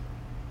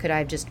 could I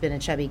have just been a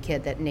chubby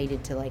kid that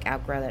needed to like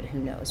outgrow that? Who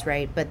knows,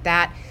 right? But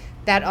that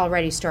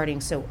already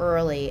starting so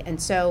early. And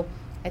so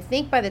I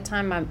think by the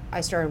time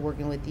I started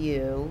working with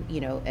you,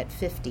 at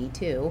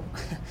 52,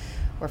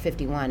 or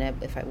 51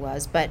 if I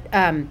was, but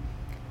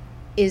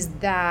is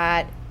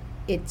that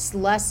it's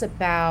less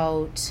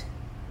about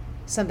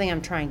something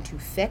I'm trying to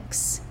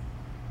fix,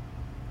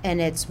 and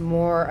it's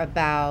more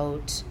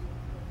about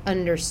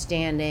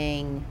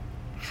understanding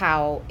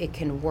how it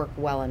can work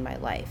well in my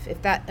life.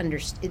 If that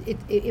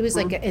it was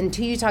like,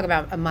 until you talk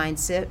about a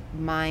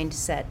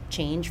mindset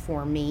change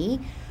for me.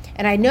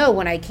 And I know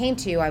when I came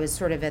to you, I was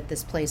sort of at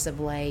this place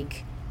of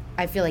like,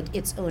 I feel like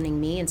it's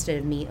owning me instead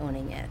of me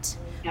owning it.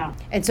 Yeah.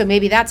 And so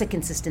maybe that's a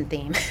consistent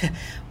theme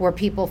where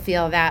people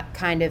feel that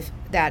kind of,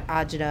 that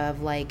agita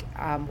of like,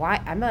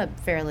 why, I'm a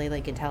fairly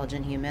like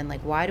intelligent human.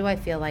 Like, why do I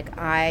feel like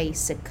I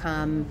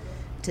succumb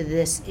to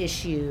this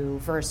issue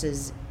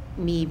versus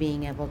me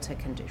being able to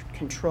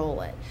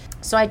control it?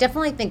 So I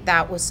definitely think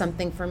that was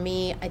something for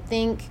me. I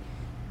think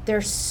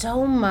there's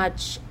so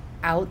much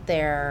out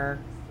there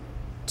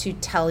to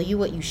tell you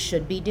what you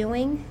should be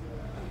doing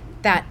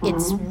that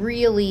it's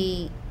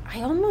really,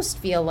 I almost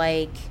feel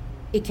like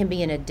it can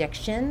be an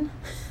addiction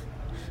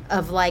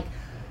of like,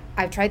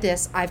 I've tried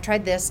this, I've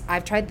tried this,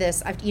 I've tried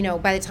this. You know,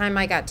 by the time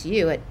I got to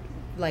you,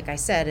 like I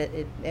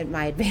said, at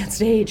my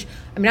advanced age,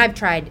 I mean, I've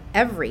tried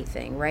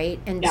everything, right?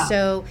 And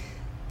so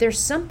there's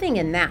something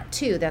in that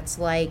too that's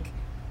like,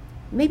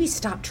 maybe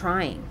stop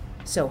trying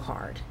so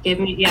hard.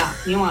 We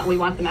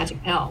want the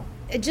magic pill.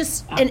 It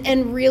just,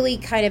 and really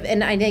kind of,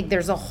 and I think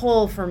there's a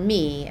whole for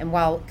me, and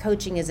while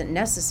coaching isn't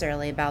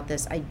necessarily about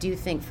this, I do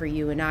think for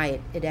you and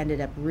I, it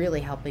ended up really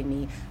helping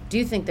me. I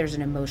do think there's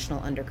an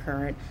emotional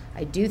undercurrent.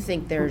 I do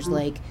think there's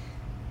like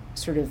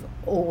sort of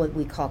what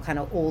we call kind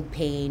of old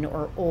pain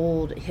or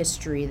old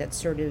history that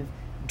sort of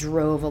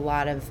drove a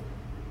lot of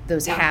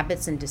those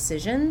habits and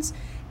decisions.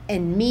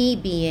 And me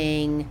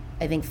being,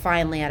 I think,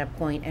 finally at a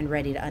point and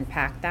ready to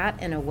unpack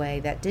that in a way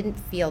that didn't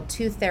feel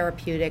too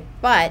therapeutic,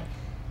 but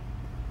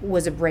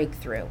was a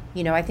breakthrough.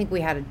 You know, I think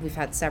we've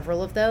had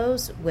several of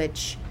those,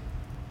 which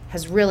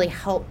has really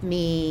helped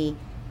me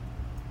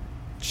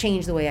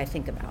change the way I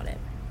think about it.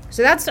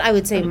 So that's, I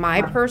would say,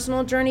 my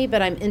personal journey,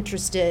 but I'm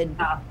interested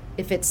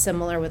if it's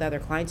similar with other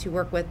clients you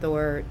work with,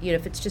 or, you know,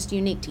 if it's just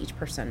unique to each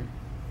person.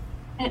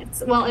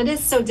 It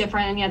is so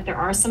different, and yet there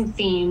are some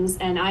themes,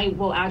 and I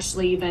will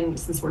actually, even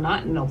since we're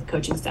not in the middle of the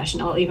coaching session,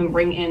 I'll even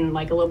bring in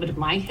like a little bit of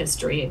my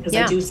history, because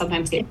I do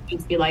sometimes get to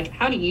be like,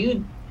 how do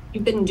you've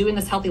been doing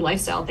this healthy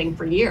lifestyle thing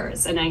for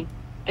years, and I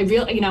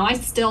really, you know, I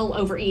still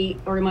overeat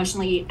or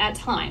emotionally eat at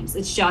times.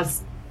 It's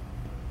just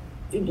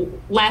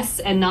less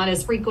and not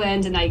as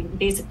frequent, and I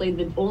basically,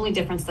 the only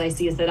difference that I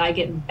see is that I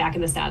get back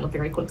in the saddle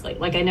very quickly.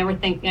 Like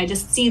I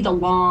just see the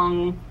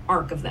long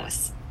arc of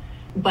this.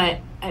 But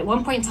at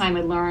one point in time,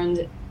 I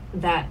learned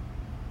that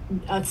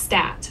a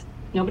stat,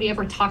 nobody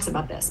ever talks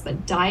about this,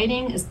 but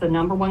dieting is the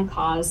number one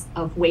cause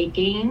of weight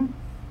gain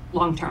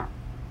long-term.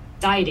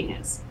 Dieting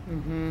is.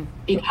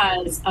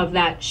 Because of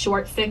that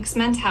short fix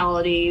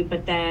mentality,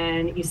 but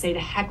then you say to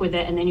heck with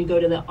it, and then you go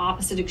to the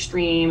opposite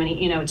extreme, and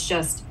you know, it's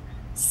just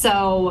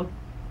so.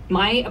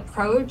 My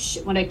approach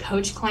when I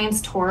coach clients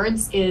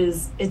towards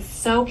is, it's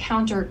so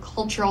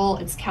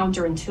countercultural, it's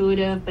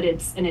counterintuitive, but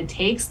it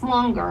takes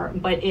longer,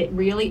 but it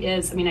really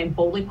is. I mean, I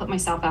boldly put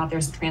myself out there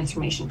as a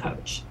transformation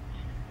coach.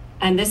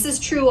 And this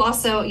is true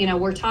also, you know,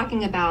 we're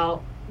talking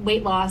about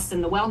weight loss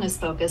and the wellness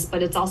focus,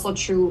 but it's also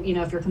true, you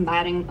know, if you're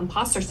combating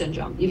imposter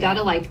syndrome, you got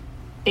to like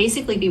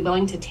basically be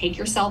willing to take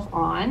yourself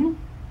on.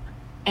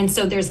 And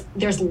so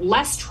there's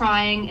less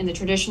trying in the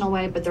traditional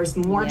way, but there's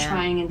more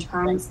trying in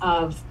terms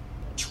of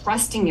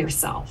trusting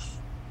yourself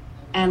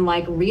and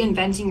like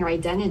reinventing your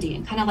identity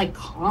and kind of like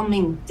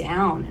calming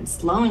down and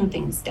slowing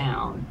things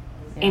down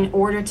in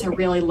order to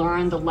really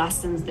learn the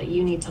lessons that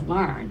you need to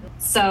learn.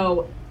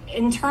 So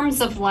in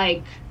terms of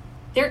like,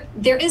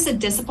 there is a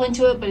discipline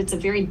to it, but it's a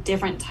very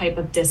different type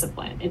of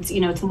discipline. It's, you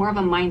know, it's more of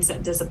a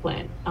mindset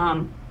discipline.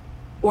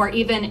 Or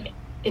even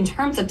in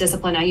terms of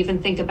discipline, I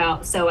even think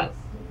about, so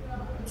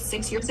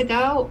 6 years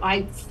ago,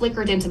 I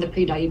flickered into the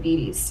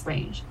pre-diabetes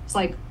range. It's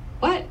like,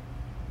 what?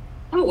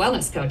 I'm a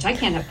wellness coach. I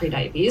can't have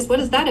pre-diabetes.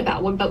 What is that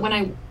about? But when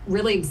I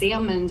really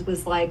examined,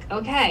 was like,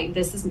 okay,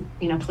 this is,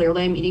 you know,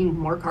 clearly I'm eating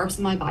more carbs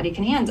than my body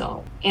can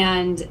handle.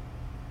 And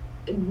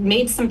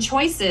made some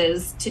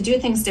choices to do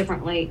things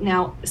differently.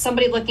 Now,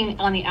 somebody looking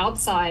on the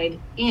outside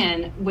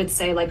in would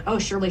say like, oh,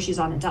 surely she's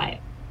on a diet.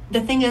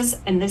 The thing is,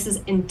 and this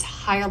is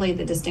entirely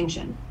the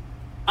distinction,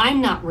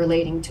 I'm not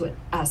relating to it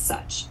as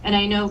such. And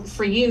I know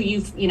for you,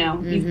 you've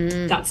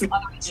got some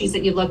other issues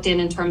that you looked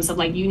in terms of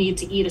like, you need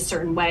to eat a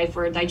certain way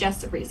for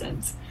digestive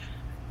reasons.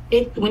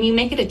 When you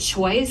make it a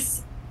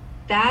choice,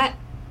 that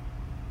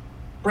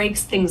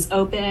breaks things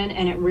open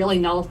and it really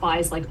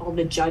nullifies like all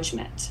the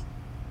judgment.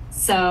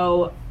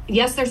 So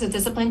yes, there's a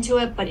discipline to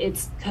it, but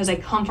it's because I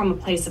come from a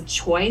place of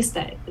choice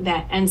that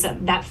ends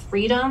up, that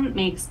freedom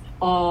makes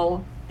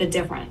all the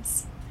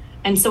difference.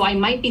 And so I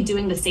might be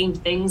doing the same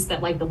things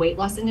that like the weight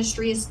loss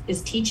industry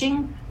is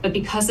teaching, but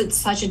because it's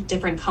such a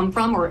different come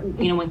from, or,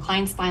 you know, when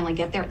clients finally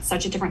get there, it's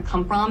such a different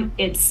come from,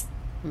 it's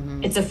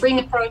a freeing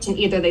approach, and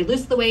either they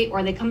lose the weight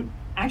or they come,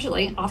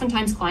 actually,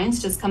 oftentimes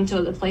clients just come to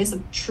a place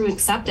of true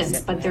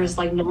acceptance, but there's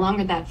like no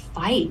longer that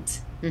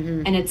fight.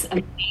 And it's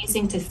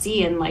amazing to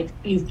see, and like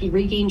you've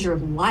regained your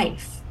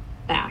life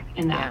back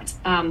in that.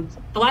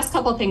 The last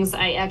couple of things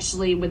I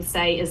actually would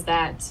say is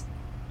that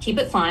keep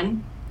it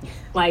fun.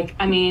 Like,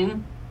 I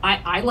mean,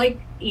 I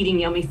like eating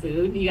yummy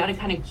food. You got to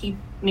kind of keep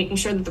making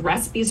sure that the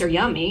recipes are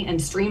yummy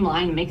and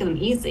streamlined and making them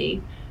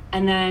easy.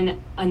 And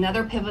then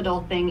another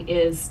pivotal thing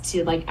is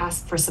to like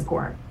ask for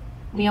support.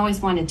 We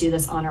always want to do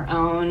this on our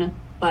own,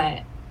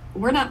 but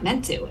we're not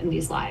meant to in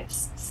these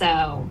lives.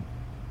 So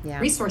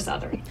resource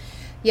others.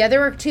 Yeah,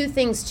 there were two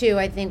things too.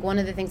 I think one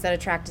of the things that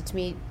attracted to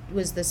me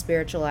was the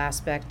spiritual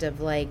aspect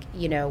of like,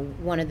 you know,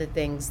 one of the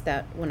things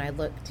that when I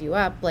looked you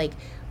up, like,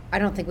 I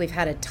don't think we've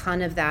had a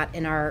ton of that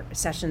in our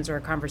sessions or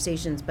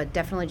conversations, but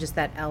definitely just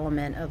that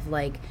element of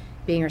like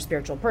being a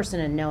spiritual person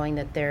and knowing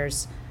that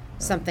there's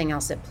something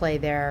else at play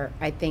there,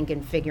 I think,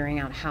 in figuring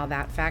out how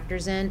that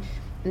factors in.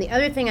 And the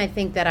other thing I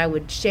think that I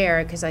would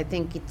share, because I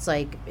think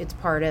it's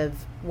part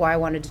of why I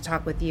wanted to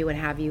talk with you and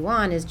have you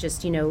on, is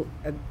just, in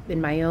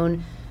my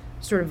own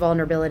sort of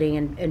vulnerability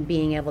and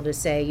being able to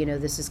say,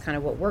 this is kind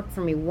of what worked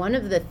for me. One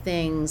of the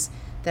things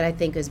that I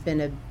think has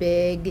been a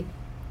big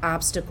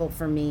obstacle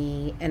for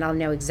me, and I'll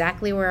know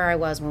exactly where I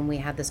was when we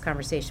had this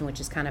conversation, which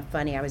is kind of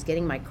funny. I was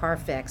getting my car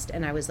fixed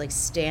and I was like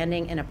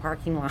standing in a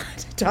parking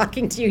lot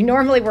talking to you.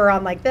 Normally we're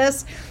on like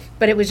this,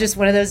 but it was just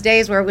one of those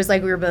days where it was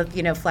like we were both,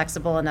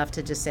 flexible enough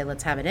to just say,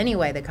 let's have it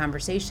anyway, the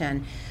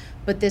conversation.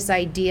 But this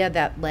idea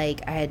that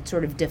like I had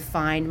sort of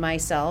defined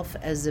myself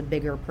as a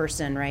bigger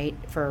person, right,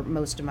 for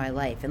most of my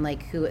life, and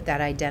like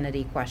that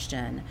identity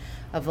question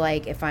of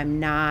like, if I'm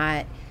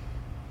not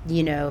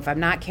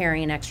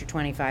carrying an extra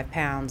 25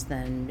 pounds,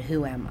 then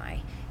who am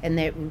I? And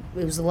it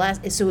was less,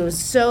 so it was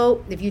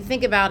so, if you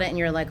think about it and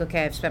you're like,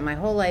 okay, I've spent my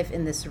whole life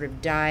in this sort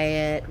of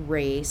diet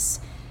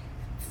race,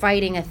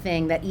 fighting a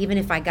thing that even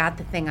if I got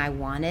the thing I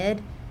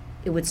wanted,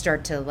 it would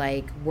start to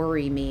like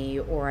worry me,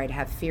 or I'd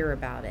have fear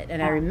about it.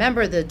 And I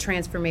remember the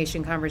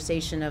transformation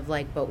conversation of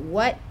like, but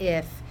what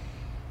if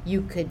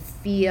you could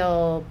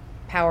feel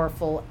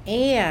powerful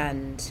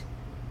and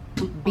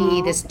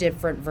be this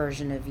different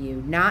version of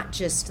you, not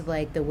just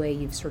like the way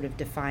you've sort of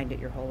defined it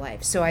your whole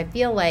life. So I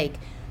feel like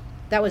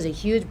that was a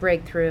huge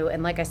breakthrough.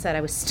 And like I said,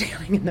 I was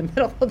standing in the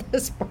middle of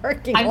this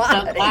parking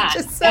lot. So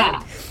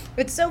glad.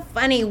 It's so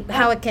funny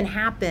how it can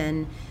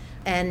happen.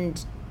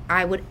 And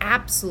I would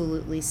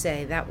absolutely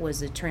say that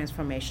was a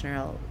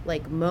transformational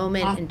like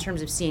moment in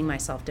terms of seeing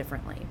myself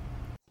differently.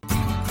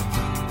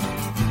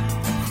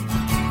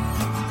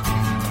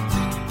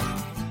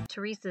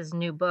 Teresa's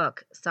new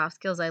book, Soft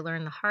Skills I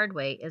Learned the Hard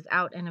Way, is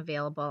out and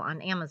available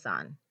on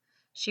Amazon.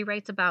 She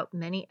writes about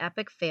many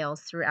epic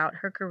fails throughout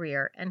her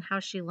career and how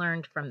she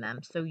learned from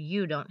them so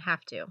you don't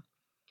have to.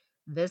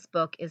 This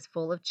book is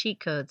full of cheat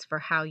codes for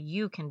how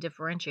you can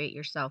differentiate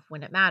yourself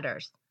when it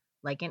matters,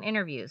 like in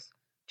interviews,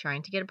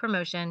 trying to get a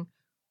promotion,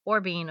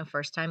 or being a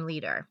first-time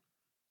leader.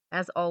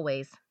 As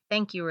always,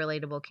 thank you,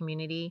 Relatable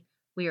community.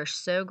 We are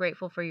so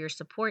grateful for your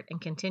support and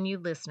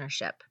continued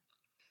listenership.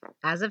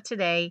 As of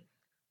today,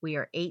 we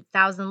are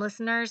 8,000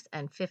 listeners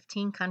and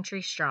 15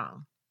 countries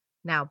strong.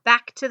 Now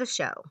back to the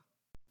show.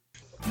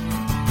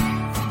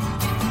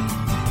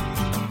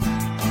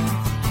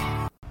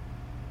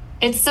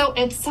 It's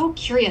so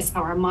curious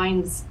how our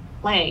minds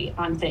play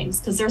on things,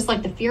 because there's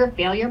like the fear of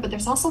failure, but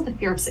there's also the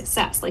fear of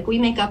success. Like we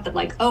make up that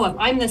like, oh, if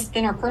I'm this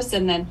thinner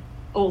person, then,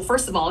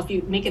 first of all, if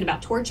you make it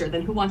about torture,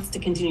 then who wants to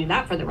continue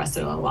that for the rest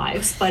of their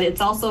lives? But it's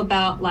also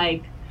about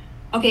like,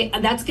 okay,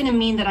 that's going to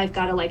mean that I've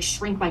got to like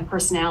shrink my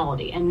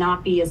personality and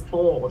not be as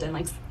bold. And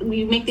like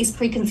we make these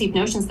preconceived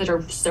notions that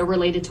are so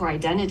related to our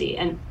identity.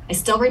 And I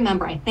still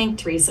remember, I think,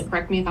 Teresa,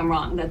 correct me if I'm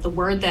wrong, that the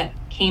word that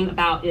came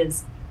about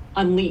is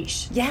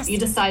unleash. Yes. You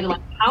decided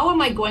like, how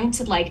am I going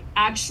to like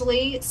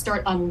actually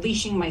start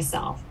unleashing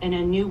myself in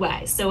a new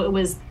way? So it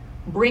was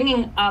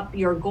bringing up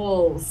your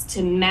goals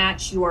to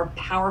match your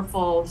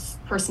powerful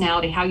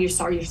personality, how you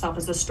saw yourself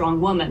as a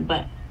strong woman,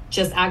 but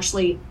just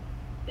actually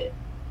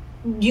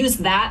use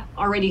that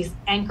already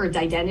anchored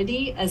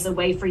identity as a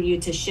way for you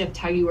to shift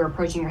how you were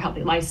approaching your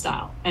healthy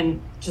lifestyle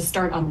and just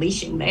start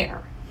unleashing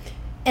there.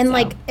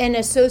 And and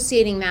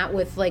associating that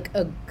with like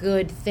a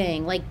good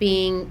thing, like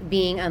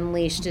being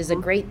unleashed is a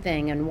great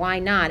thing, and why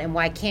not? And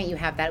why can't you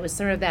have that? It was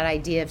sort of that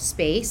idea of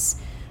space.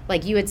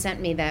 Like you had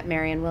sent me that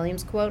Marianne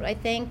Williams quote, I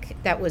think,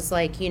 that was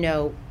like,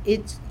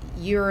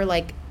 you're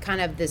like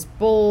kind of this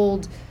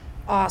bold,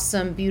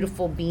 awesome,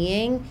 beautiful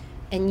being,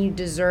 and you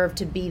deserve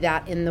to be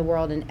that in the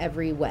world in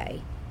every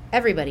way.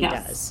 Everybody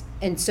does.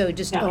 And so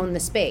just own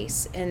the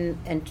space and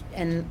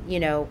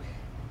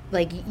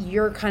like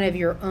you're kind of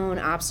your own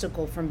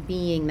obstacle from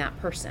being that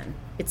person.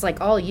 It's like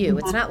all you.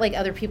 It's not like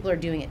other people are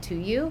doing it to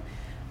you.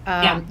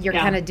 You're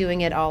kind of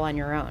doing it all on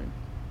your own.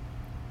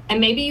 And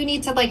maybe you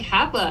need to like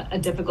have a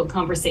difficult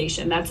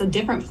conversation. That's a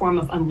different form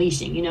of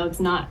unleashing. It's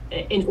not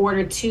in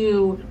order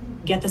to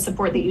get the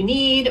support that you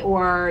need,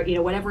 or,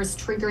 whatever is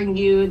triggering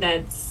you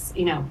that's,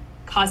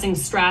 causing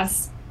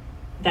stress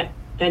that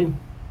then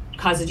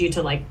causes you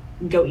to like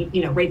go,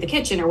 raid the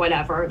kitchen or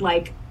whatever.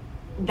 Like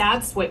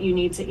that's what you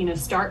need to,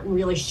 start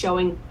really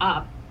showing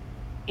up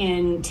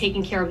in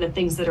taking care of the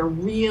things that are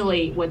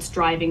really what's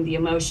driving the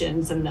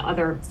emotions and the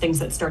other things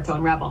that start to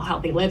unravel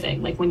healthy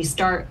living. Like when you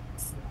start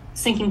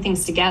syncing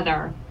things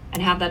together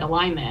and have that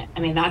alignment, I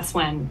mean, that's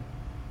when,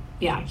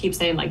 I keep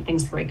saying like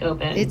things break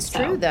open. It's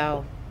true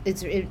though.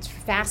 It's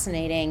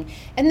fascinating.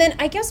 And then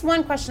I guess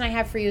one question I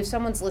have for you, if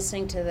someone's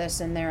listening to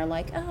this and they're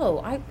like,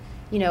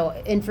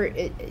 and for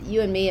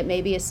you and me, it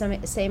may be a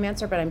same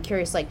answer, but I'm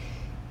curious, like,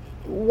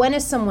 when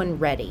is someone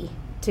ready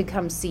to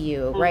come see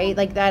you, right?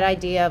 Like that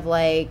idea of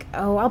like,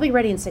 I'll be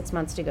ready in 6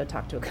 months to go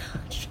talk to a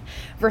coach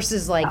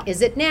versus like,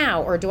 is it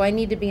now, or do I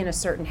need to be in a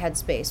certain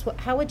headspace?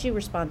 How would you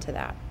respond to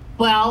that?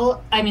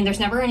 Well, I mean, there's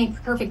never any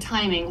perfect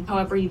timing.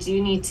 However, you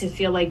do need to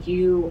feel like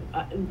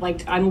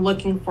I'm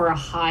looking for a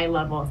high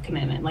level of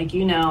commitment, like,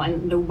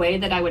 and the way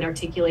that I would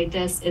articulate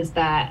this is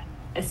that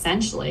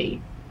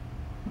essentially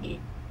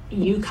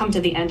you come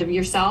to the end of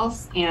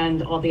yourself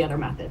and all the other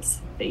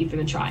methods that you've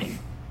been trying.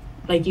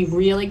 Like, you've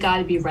really got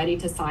to be ready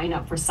to sign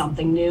up for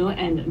something new.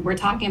 And we're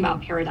talking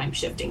about paradigm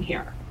shifting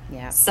here.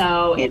 Yeah.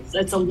 So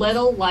it's a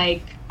little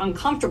like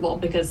uncomfortable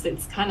because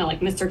it's kind of like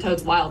Mr.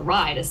 Toad's Wild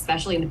Ride,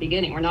 especially in the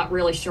beginning. We're not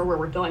really sure where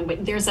we're going,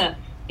 but there's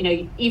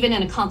even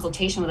in a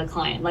consultation with a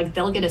client, like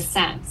they'll get a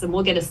sense and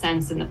we'll get a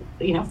sense, and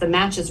if the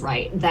match is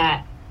right,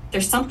 that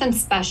there's something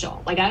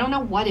special. Like, I don't know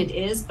what it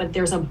is, but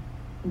there's a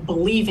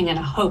believing and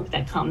a hope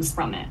that comes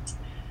from it.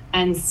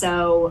 And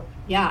so,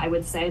 yeah, I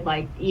would say,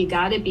 like, you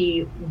got to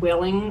be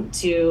willing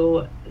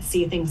to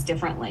see things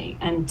differently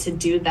and to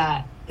do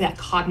that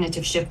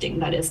cognitive shifting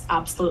that is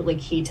absolutely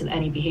key to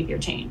any behavior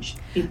change.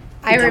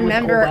 I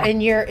remember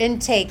in your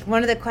intake,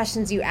 one of the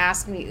questions you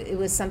asked me, it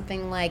was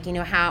something like,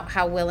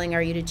 how willing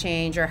are you to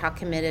change, or how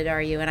committed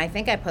are you? And I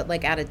think I put,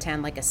 like, out of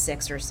 10, like a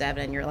 6 or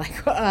 7. And you're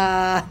like,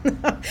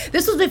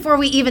 this was before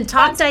we even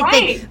talked. That's I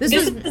think right. This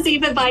was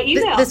even by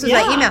email. This was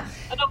by email.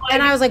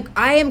 And I was like,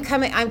 I'm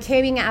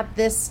coming at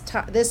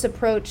this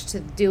approach to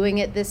doing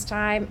it this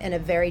time in a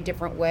very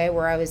different way,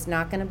 where I was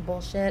not going to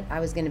bullshit. I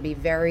was going to be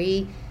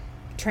very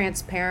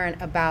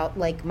transparent about,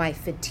 like, my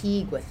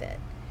fatigue with it.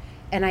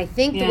 And I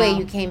think the way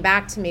you came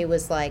back to me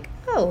was like,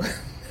 oh,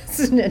 this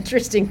is an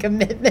interesting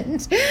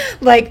commitment.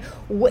 Like,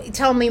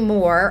 tell me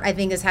more, I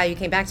think is how you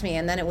came back to me.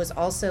 And then it was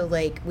also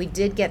like, we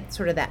did get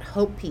sort of that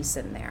hope piece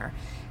in there.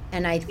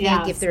 And I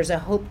think if there's a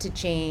hope to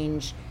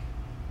change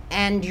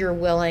and you're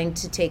willing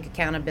to take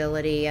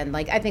accountability, and,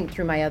 like, I think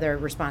through my other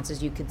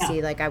responses you could see,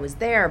 like, I was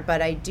there,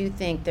 but I do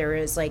think there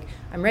is, like,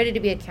 I'm ready to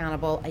be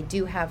accountable, I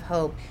do have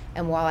hope,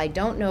 and while I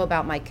don't know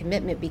about my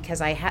commitment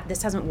because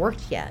this hasn't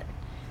worked yet.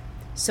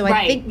 So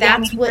I think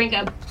that's what bring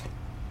up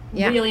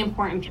really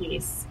important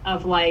piece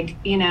of, like,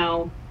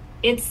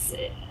 it's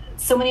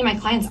so many of my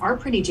clients are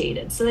pretty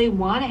jaded, so they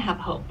want to have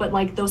hope, but,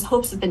 like, those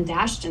hopes have been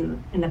dashed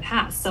in the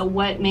past. So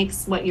what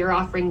makes what you're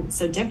offering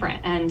so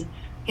different? And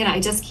I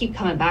just keep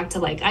coming back to,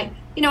 like, I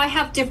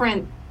have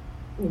different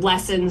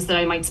lessons that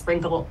I might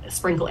sprinkle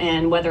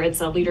in, whether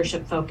it's a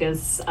leadership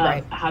focus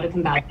of how to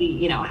combat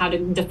how to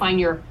define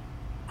your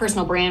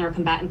personal brand or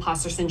combat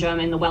imposter syndrome.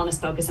 And the wellness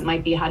focus, it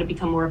might be how to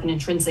become more of an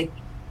intrinsic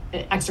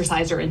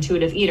exerciser,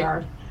 intuitive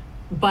eater.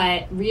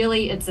 But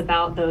really, it's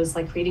about those,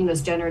 like, creating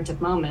those generative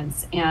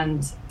moments.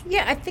 And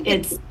I think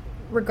it's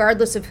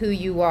regardless of who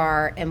you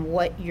are and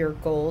what your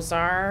goals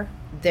are,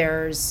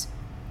 there's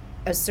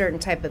a certain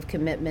type of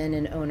commitment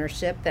and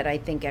ownership that I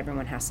think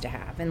everyone has to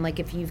have. And, like,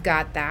 if you've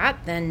got that,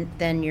 then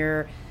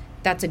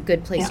that's a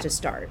good place to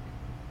start.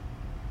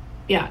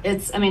 Yeah, in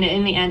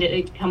the end,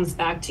 it comes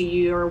back to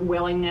your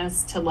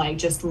willingness to, like,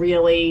 just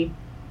really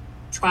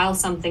trial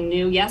something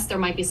new. Yes, there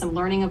might be some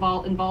learning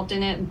involved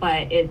in it,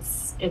 but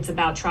it's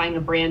about trying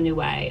a brand new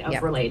way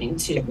of relating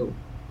to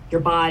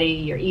your body,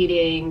 your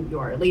eating,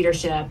 your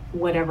leadership,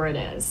 whatever it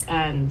is.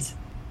 And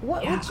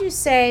what would you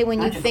say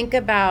when you think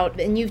about,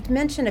 and you've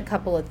mentioned a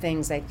couple of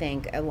things, I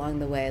think, along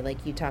the way,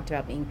 like you talked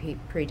about being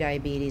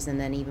pre-diabetes, and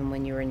then even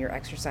when you were in your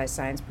exercise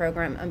science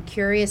program. I'm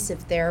curious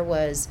if there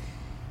was,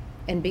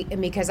 and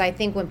because I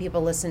think when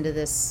people listen to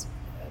this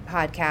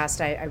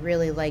podcast, I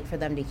really like for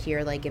them to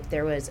hear, like, if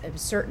there was a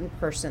certain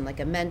person,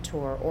 like a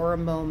mentor or a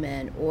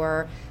moment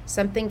or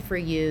something for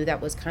you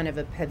that was kind of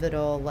a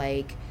pivotal,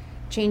 like,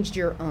 changed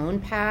your own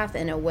path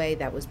in a way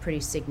that was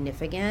pretty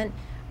significant.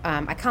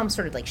 I call them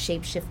sort of like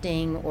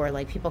shape-shifting, or,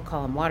 like, people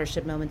call them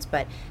watershed moments,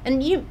 but, and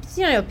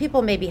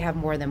people maybe have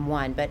more than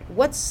one, but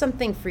what's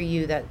something for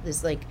you that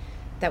is, like,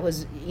 that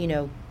was,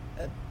 a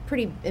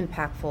pretty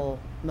impactful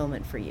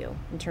moment for you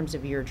in terms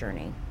of your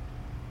journey?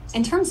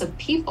 In terms of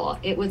people,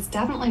 it was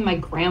definitely my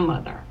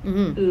grandmother,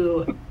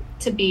 who,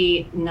 to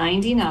be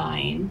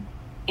 99,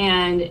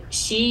 and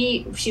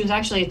she was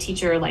actually a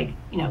teacher, like,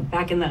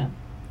 back in the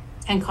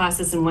 10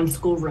 classes in one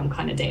schoolroom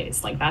kind of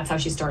days. Like, that's how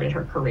she started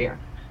her career.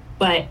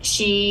 But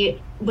she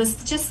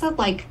was just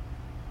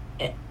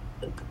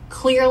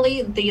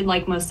clearly the,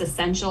 like, most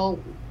essential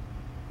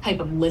type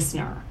of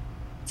listener.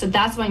 So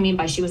that's what I mean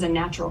by she was a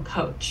natural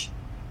coach,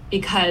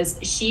 because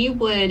she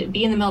would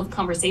be in the middle of the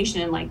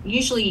conversation and, like,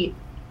 usually,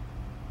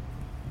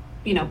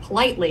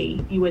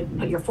 politely, you would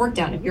put your fork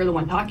down if you're the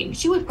one talking.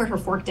 She would put her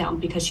fork down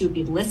because she would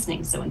be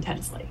listening so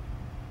intensely.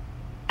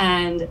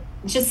 And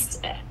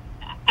just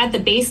at the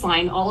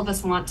baseline, all of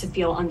us want to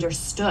feel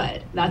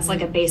understood. That's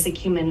like a basic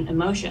human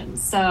emotion.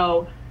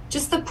 So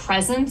just the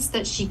presence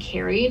that she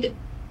carried,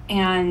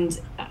 and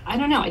I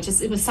don't know,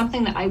 it was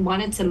something that I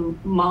wanted to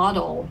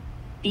model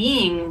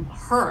being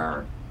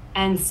her.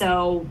 And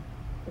so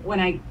when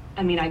I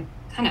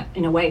kind of,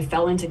 in a way,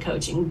 fell into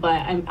coaching,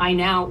 but I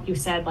now, you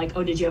said, like,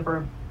 oh, did you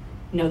ever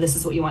know this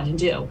is what you wanted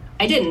to do?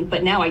 I didn't,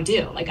 but now I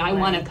do. Like, I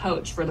want to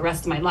coach for the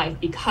rest of my life,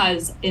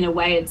 because in a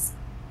way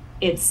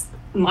it's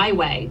my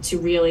way to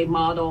really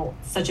model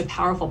such a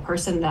powerful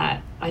person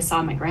that I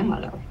saw in my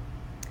grandmother.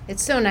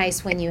 It's so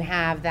nice when you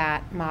have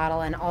that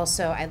model. And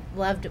also, I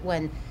loved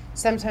when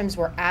sometimes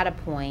we're at a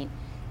point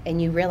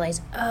and you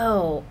realize,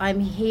 oh, I'm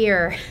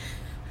here.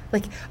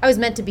 Like, I was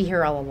meant to be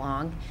here all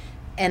along.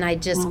 And I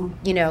just,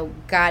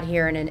 got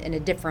here in a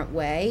different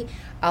way.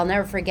 I'll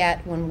never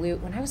forget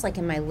when I was like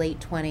in my late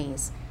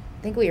 20s,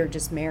 I think we were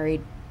just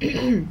married,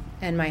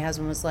 and my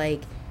husband was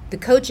like, the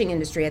coaching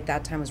industry at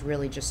that time was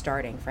really just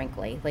starting,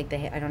 frankly. Like,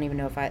 I don't even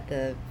know if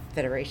the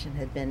federation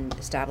had been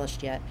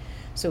established yet.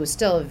 So it was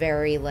still a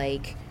very,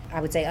 like,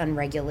 I would say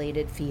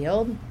unregulated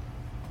field.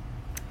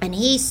 And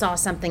he saw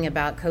something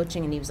about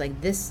coaching, and he was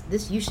like, this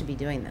you should be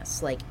doing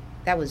this. Like,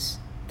 that was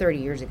 30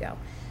 years ago.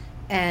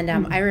 And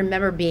I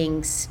remember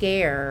being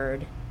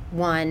scared,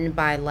 one,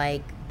 by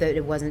like that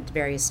it wasn't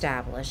very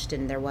established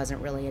and there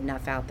wasn't really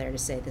enough out there to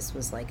say this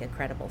was like a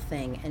credible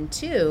thing. And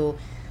two,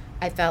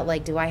 I felt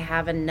like, do I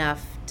have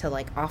enough to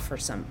like offer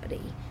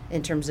somebody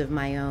in terms of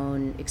my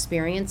own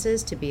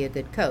experiences to be a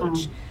good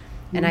coach?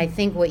 And I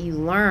think what you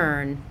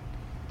learn,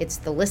 it's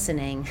the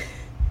listening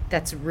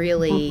that's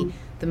really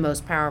the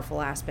most powerful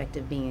aspect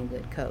of being a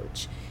good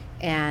coach.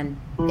 And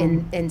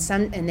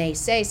they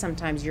say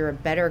sometimes you're a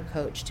better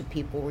coach to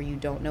people where you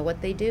don't know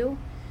what they do,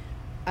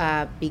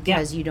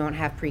 because you don't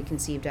have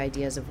preconceived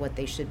ideas of what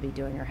they should be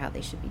doing or how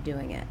they should be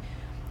doing it.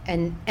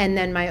 And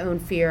then my own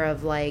fear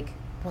of like,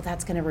 well,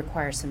 that's going to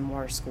require some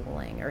more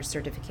schooling or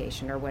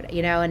certification or what,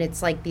 and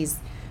it's like these,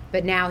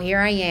 but now here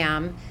I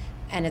am,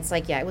 and it's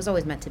like, it was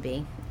always meant to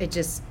be. It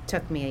just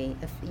took me,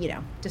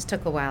 just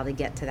took a while to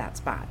get to that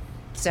spot.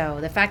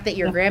 So the fact that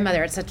your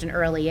grandmother at such an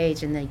early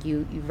age and that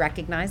you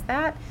recognize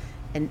that,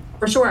 and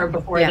for sure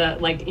before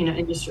the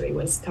industry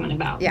was coming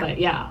about. But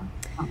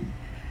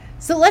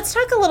so let's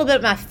talk a little bit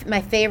about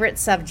my favorite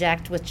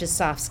subject, which is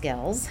soft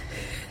skills.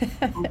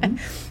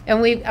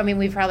 And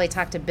we've probably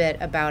talked a bit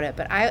about it,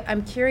 but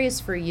I'm curious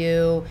for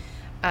you,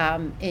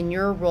 in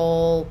your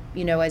role,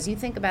 as you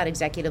think about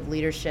executive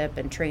leadership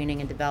and training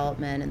and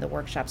development and the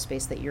workshop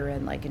space that you're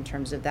in, like in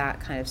terms of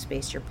that kind of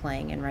space you're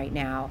playing in right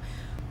now,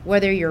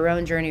 whether your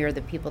own journey or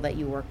the people that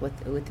you work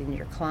with within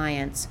your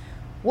clients,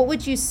 what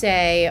would you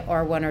say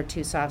are one or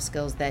two soft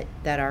skills that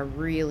are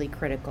really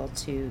critical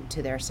to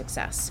their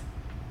success?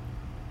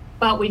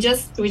 Well, we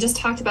just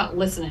talked about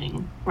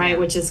listening, right?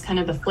 Which is kind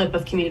of the flip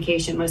of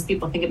communication. Most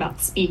people think about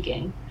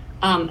speaking.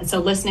 So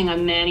listening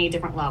on many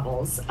different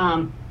levels.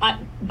 But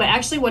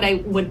actually what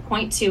I would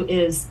point to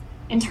is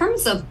in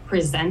terms of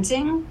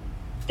presenting,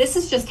 this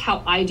is just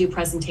how I do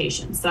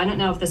presentations. So I don't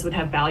know if this would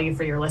have value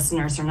for your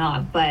listeners or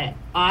not, but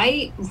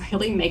I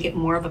really make it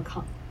more of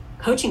a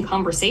coaching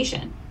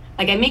conversation.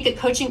 Like I make it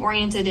coaching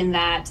oriented in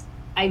that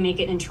I make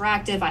it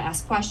interactive. I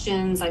ask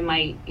questions. I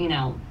might,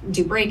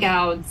 do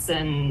breakouts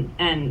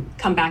and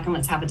come back and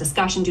let's have a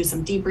discussion, do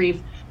some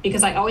debrief,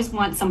 because I always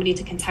want somebody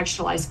to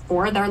contextualize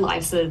for their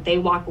life so that they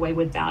walk away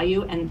with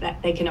value and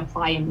that they can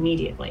apply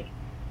immediately.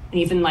 And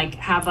even like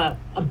have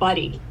a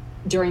buddy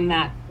during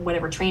that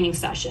whatever training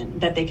session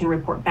that they can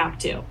report back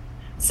to,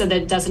 so that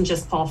it doesn't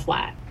just fall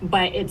flat.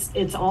 But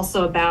it's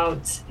also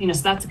about, so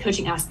that's the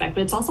coaching aspect,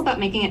 but it's also about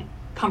making it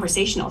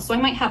conversational. So I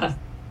might have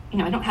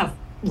I don't have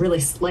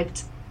really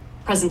slicked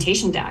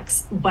presentation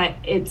decks, but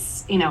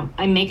it's,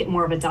 I make it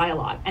more of a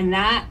dialogue, and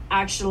that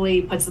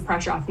actually puts the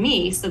pressure off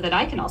me so that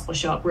I can also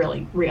show up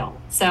really real.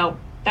 So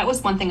that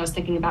was one thing I was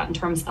thinking about in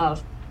terms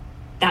of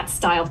that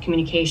style of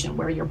communication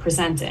where you're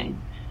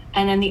presenting.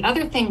 And then the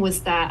other thing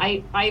was that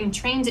I'm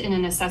trained in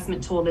an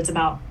assessment tool that's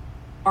about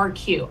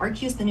RQ.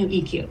 RQ is the new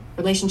EQ,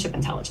 relationship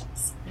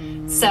intelligence.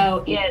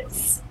 So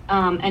it's,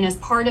 and as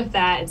part of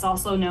that, it's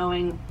also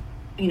knowing,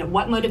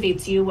 what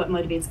motivates you, what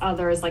motivates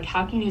others, like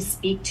how can you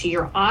speak to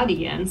your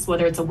audience,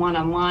 whether it's a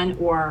one-on-one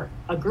or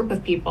a group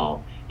of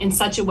people, in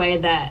such a way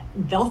that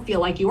they'll feel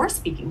like you're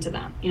speaking to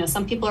them.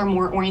 Some people are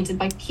more oriented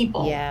by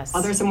people,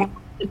 others are more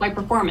oriented by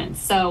performance.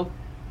 So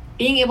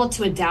being able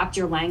to adapt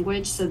your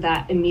language so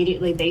that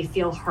immediately they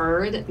feel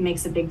heard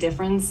makes a big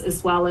difference,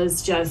 as well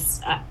as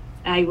just,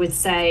 I would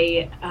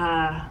say,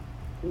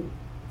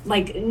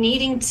 like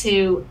needing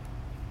to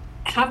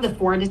have the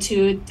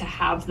fortitude to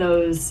have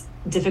those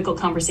difficult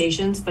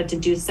conversations, but to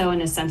do so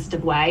in a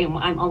sensitive way. And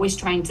I'm always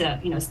trying to,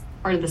 as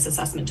part of this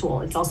assessment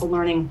tool, it's also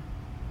learning,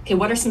 okay,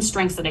 what are some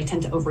strengths that I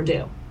tend to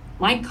overdo?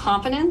 My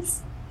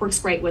confidence works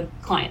great with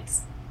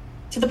clients,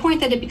 to the point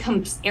that it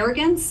becomes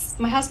arrogance.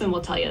 My husband will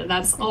tell you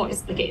that's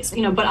always the case,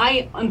 but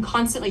I'm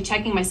constantly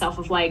checking myself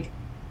of like,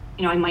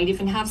 I might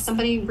even have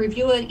somebody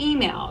review an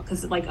email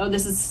because like, oh,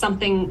 this is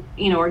something,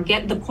 or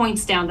get the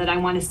points down that I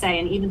want to say,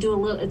 and even do a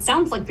little, it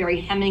sounds like very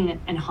hemming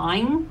and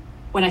hawing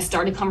when I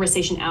start a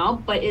conversation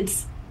out, but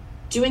it's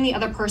doing the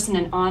other person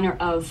an honor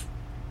of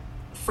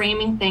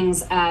framing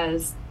things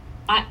as,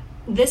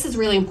 this is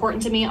really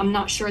important to me. I'm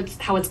not sure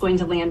how it's going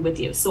to land with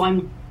you. So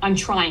I'm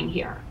trying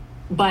here,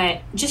 but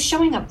just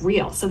showing up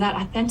real. So that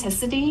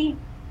authenticity,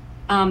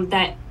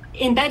 that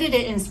embedded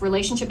it in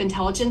relationship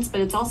intelligence, but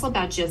it's also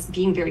about just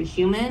being very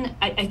human.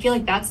 I feel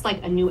like that's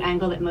like a new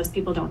angle that most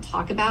people don't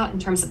talk about in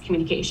terms of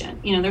communication.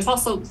 There's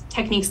also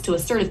techniques to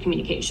assertive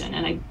communication,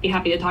 and I'd be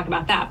happy to talk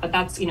about that, but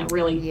that's,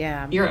 really,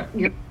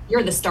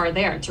 you're the star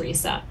there,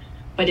 Teresa.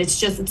 but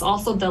it's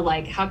also the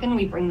like, how can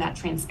we bring that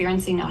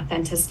transparency and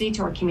authenticity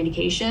to our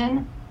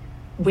communication,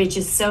 which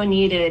is so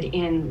needed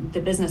in the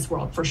business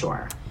world for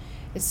sure.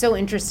 It's so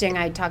interesting.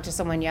 I talked to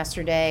someone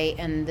yesterday,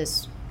 and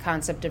this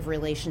concept of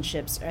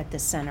relationships are at the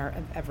center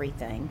of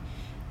everything.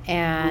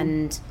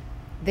 And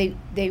they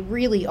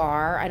really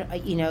are.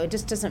 It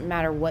just doesn't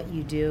matter what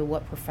you do,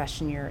 what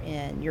profession you're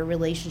in. Your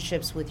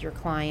relationships with your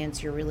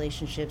clients, your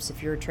relationships,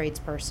 if you're a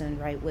tradesperson,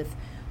 right,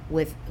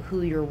 with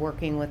who you're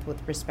working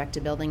with respect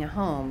to building a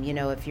home.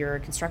 If you're a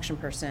construction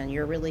person,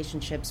 your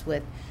relationships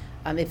with,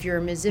 if you're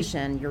a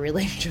musician, your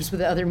relationships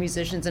with other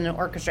musicians in an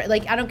orchestra.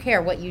 Like, I don't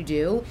care what you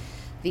do.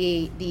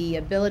 The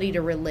ability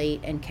to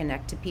relate and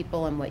connect to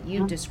people, and what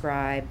you've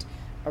described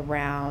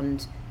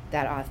around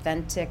that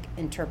authentic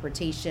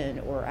interpretation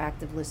or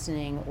active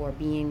listening or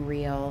being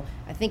real,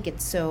 I think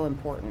it's so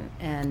important,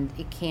 and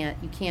you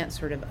can't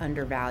sort of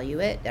undervalue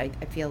it. I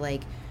feel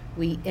like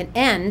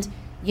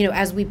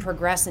as we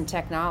progress in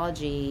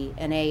technology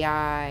and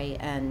AI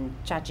and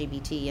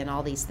ChatGPT and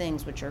all these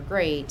things, which are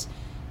great,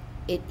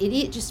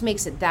 it just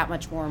makes it that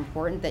much more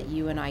important that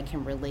you and I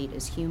can relate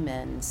as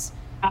humans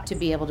to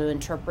be able to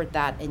interpret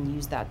that and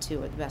use that to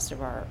the best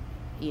of our,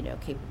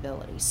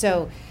 capability.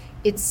 So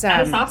it's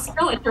a soft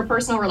skill,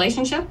 interpersonal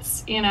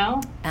relationships,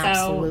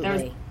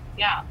 Absolutely.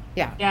 So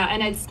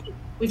and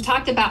we've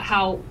talked about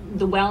how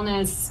the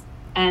wellness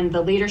and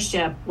the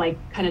leadership like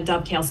kind of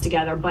dovetails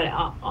together, but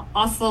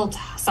also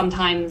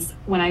sometimes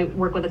when I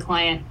work with a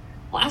client,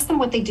 I'll ask them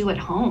what they do at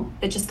home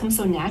that just comes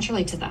so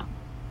naturally to them.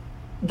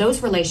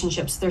 Those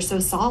relationships, they're so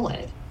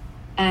solid.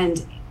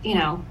 And,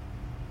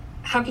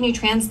 how can you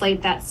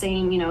translate that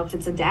same, if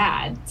it's a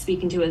dad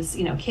speaking to his,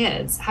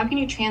 kids, how can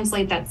you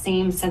translate that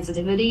same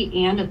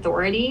sensitivity and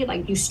authority?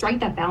 Like, you strike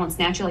that balance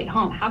naturally at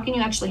home. How can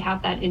you actually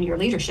have that in your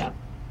leadership?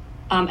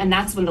 And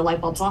that's when the light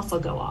bulbs also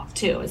go off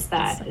too, is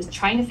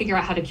trying to figure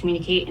out how to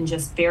communicate in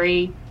just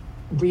very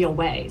real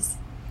ways.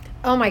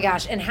 Oh my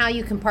gosh, and how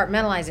you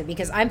compartmentalize it,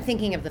 because I'm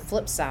thinking of the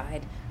flip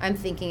side. I'm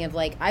thinking of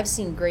like, I've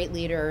seen great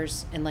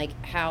leaders, and like,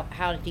 how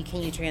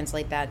can you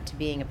translate that to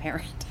being a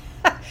parent?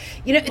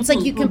 It's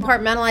like you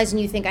compartmentalize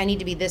and you think, I need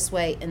to be this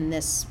way in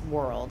this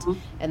world,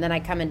 and then I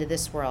come into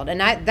this world. And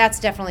that's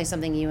definitely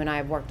something you and I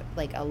have worked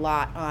like a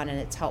lot on, and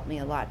it's helped me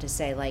a lot to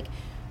say like,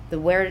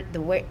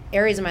 the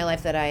areas of my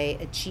life that I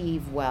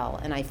achieve well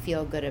and I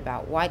feel good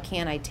about, why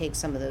can't I take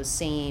some of those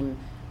same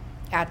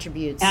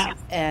attributes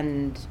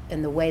and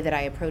the way that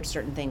I approach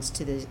certain things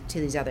to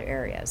these other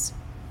areas?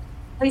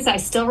 Teresa, I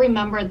still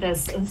remember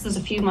this was a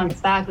few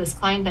months back, this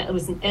client that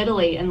was in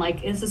Italy, and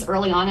like, this is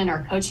early on in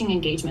our coaching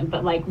engagement,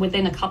 but like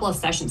within a couple of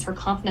sessions, her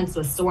confidence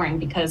was soaring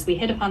because we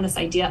hit upon this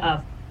idea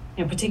of,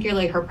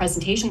 particularly her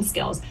presentation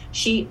skills.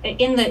 She,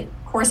 in the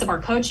course of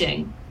our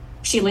coaching,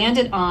 she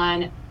landed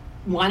on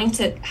wanting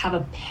to have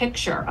a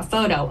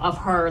photo of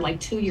her like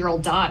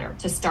 2-year-old daughter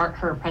to start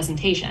her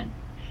presentation,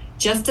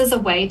 just as a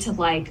way to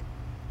like,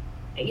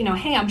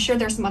 hey, I'm sure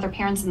there's some other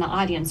parents in the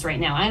audience right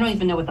now. I don't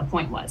even know what the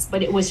point was,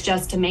 but it was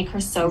just to make her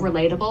so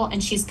relatable.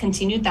 And she's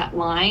continued that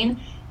line.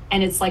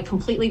 And it's like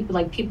completely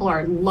like people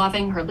are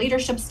loving her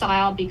leadership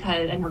style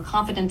and her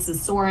confidence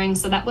is soaring.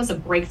 So that was a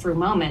breakthrough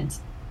moment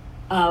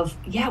of,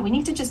 we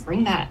need to just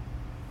bring that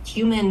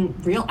human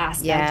real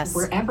aspect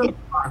wherever we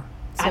are,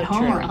 at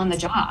home or on the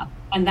job.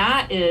 And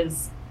that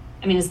is,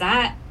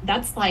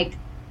 that's like,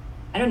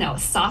 I don't know, a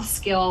soft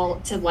skill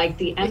to like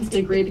the nth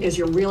degree, because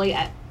you're really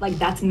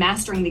that's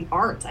mastering the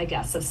art, I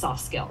guess, of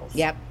soft skills.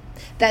 Yep.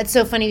 That's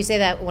so funny you say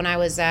that. When I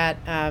was at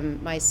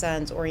my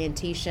son's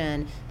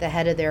orientation, the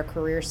head of their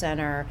career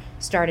center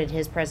started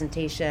his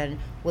presentation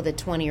with a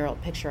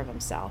 20-year-old picture of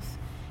himself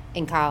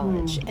in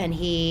college. And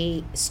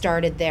he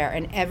started there,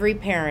 and every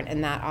parent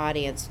in that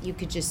audience, you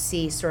could just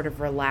see sort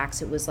of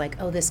relax. It was like,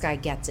 oh, this guy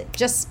gets it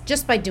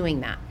just by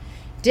doing that.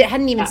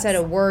 Hadn't even said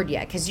a word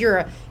yet, because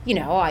you're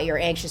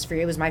anxious for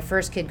you. It was my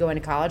first kid going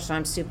to college, so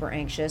I'm super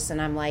anxious, and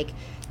I'm like,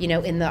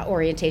 in the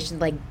orientation,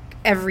 like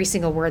every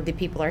single word that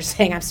people are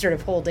saying, I'm sort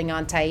of holding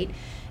on tight,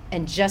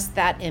 and just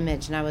that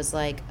image, and I was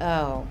like,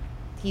 oh,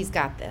 he's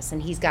got this,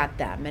 and he's got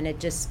them, and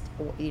it just,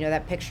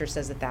 that picture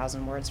says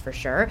 1,000 words for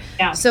sure.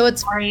 Yeah. So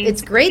it's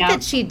great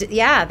that she,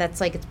 that's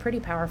like, it's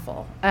pretty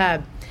powerful.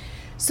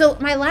 So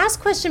my last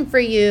question for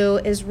you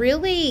is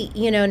really,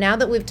 now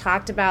that we've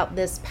talked about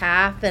this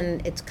path,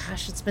 and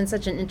it's been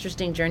such an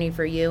interesting journey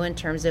for you in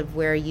terms of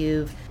where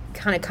you've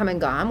kind of come and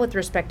gone with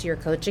respect to your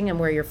coaching and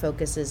where your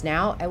focus is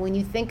now. And when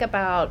you think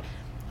about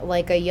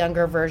like a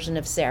younger version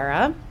of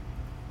Sarah,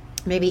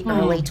 maybe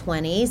early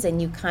 20s,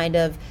 and you kind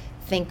of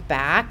think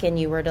back and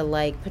you were to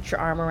like put your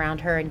arm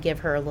around her and give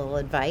her a little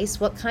advice,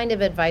 what kind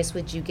of advice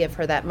would you give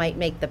her that might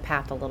make the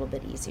path a little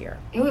bit easier?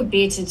 It would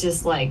be to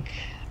just like,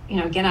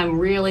 again, I'm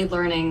really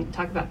learning,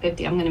 talk about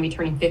 50. I'm going to be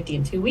turning 50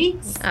 in 2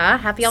 weeks.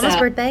 Happy almost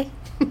birthday.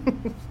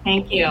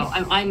 Thank you.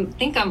 I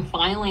think I'm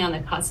finally on the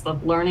cusp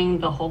of learning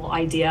the whole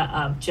idea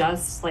of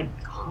just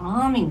like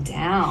calming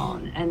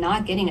down and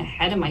not getting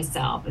ahead of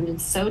myself. And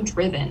it's so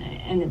driven,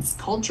 and it's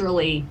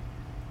culturally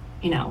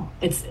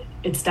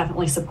it's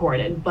definitely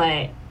supported,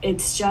 but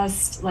it's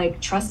just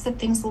like, trust that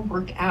things will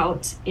work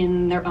out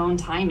in their own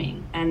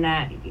timing and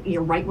that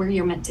you're right where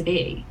you're meant to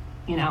be,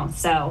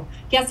 So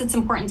yes, it's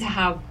important to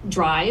have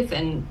drive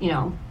and,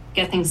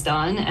 get things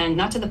done, and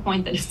not to the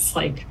point that it's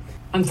like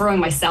I'm throwing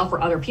myself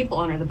or other people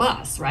under the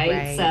bus,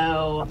 right?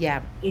 So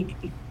yeah,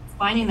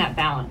 finding that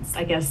balance,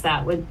 I guess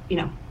that would,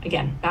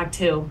 again, back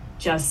to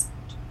just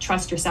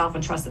trust yourself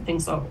and trust that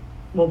things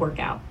will work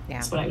out. Yeah.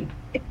 That's what I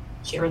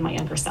share with my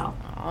younger self.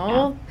 Oh,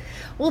 yeah.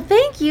 Well,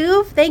 thank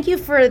you. Thank you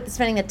for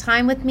spending the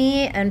time with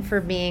me and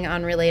for being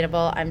on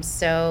Relatable. I'm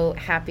so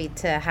happy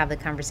to have the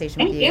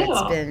conversation with you.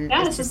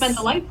 This has been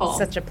delightful.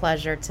 Such a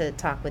pleasure to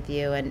talk with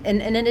you and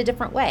in a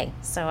different way.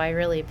 So I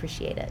really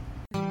appreciate it.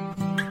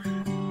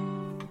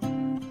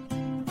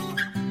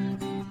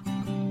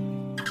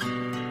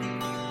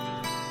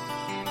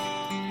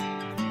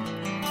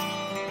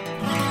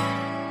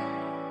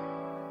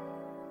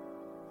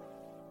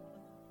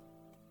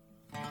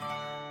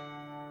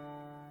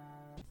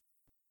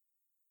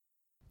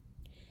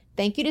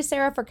 Thank you to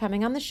Sarah for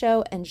coming on the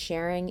show and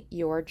sharing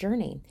your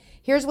journey.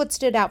 Here's what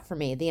stood out for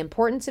me: the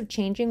importance of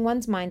changing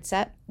one's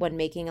mindset when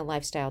making a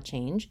lifestyle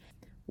change,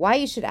 why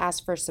you should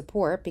ask for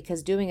support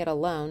because doing it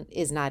alone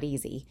is not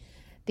easy,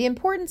 the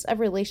importance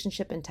of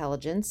relationship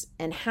intelligence,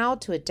 and how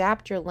to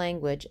adapt your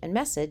language and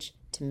message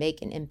to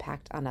make an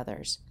impact on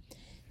others.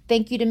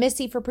 Thank you to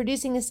Missy for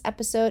producing this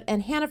episode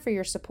and Hannah for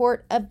your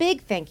support. A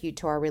big thank you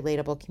to our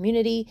Relatable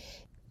community.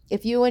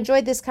 If you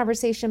enjoyed this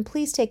conversation,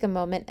 please take a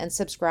moment and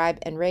subscribe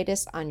and rate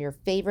us on your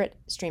favorite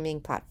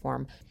streaming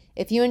platform.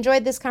 If you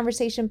enjoyed this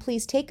conversation,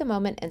 please take a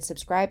moment and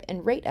subscribe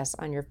and rate us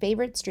on your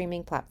favorite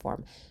streaming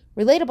platform.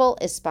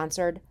 Relatable is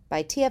sponsored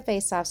by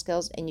TFA Soft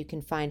Skills, and you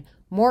can find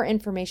more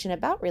information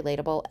about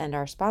Relatable and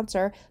our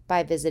sponsor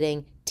by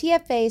visiting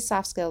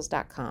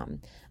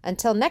tfasoftskills.com.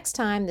 Until next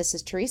time, this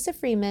is Teresa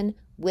Freeman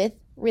with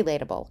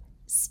Relatable.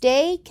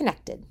 Stay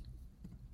connected.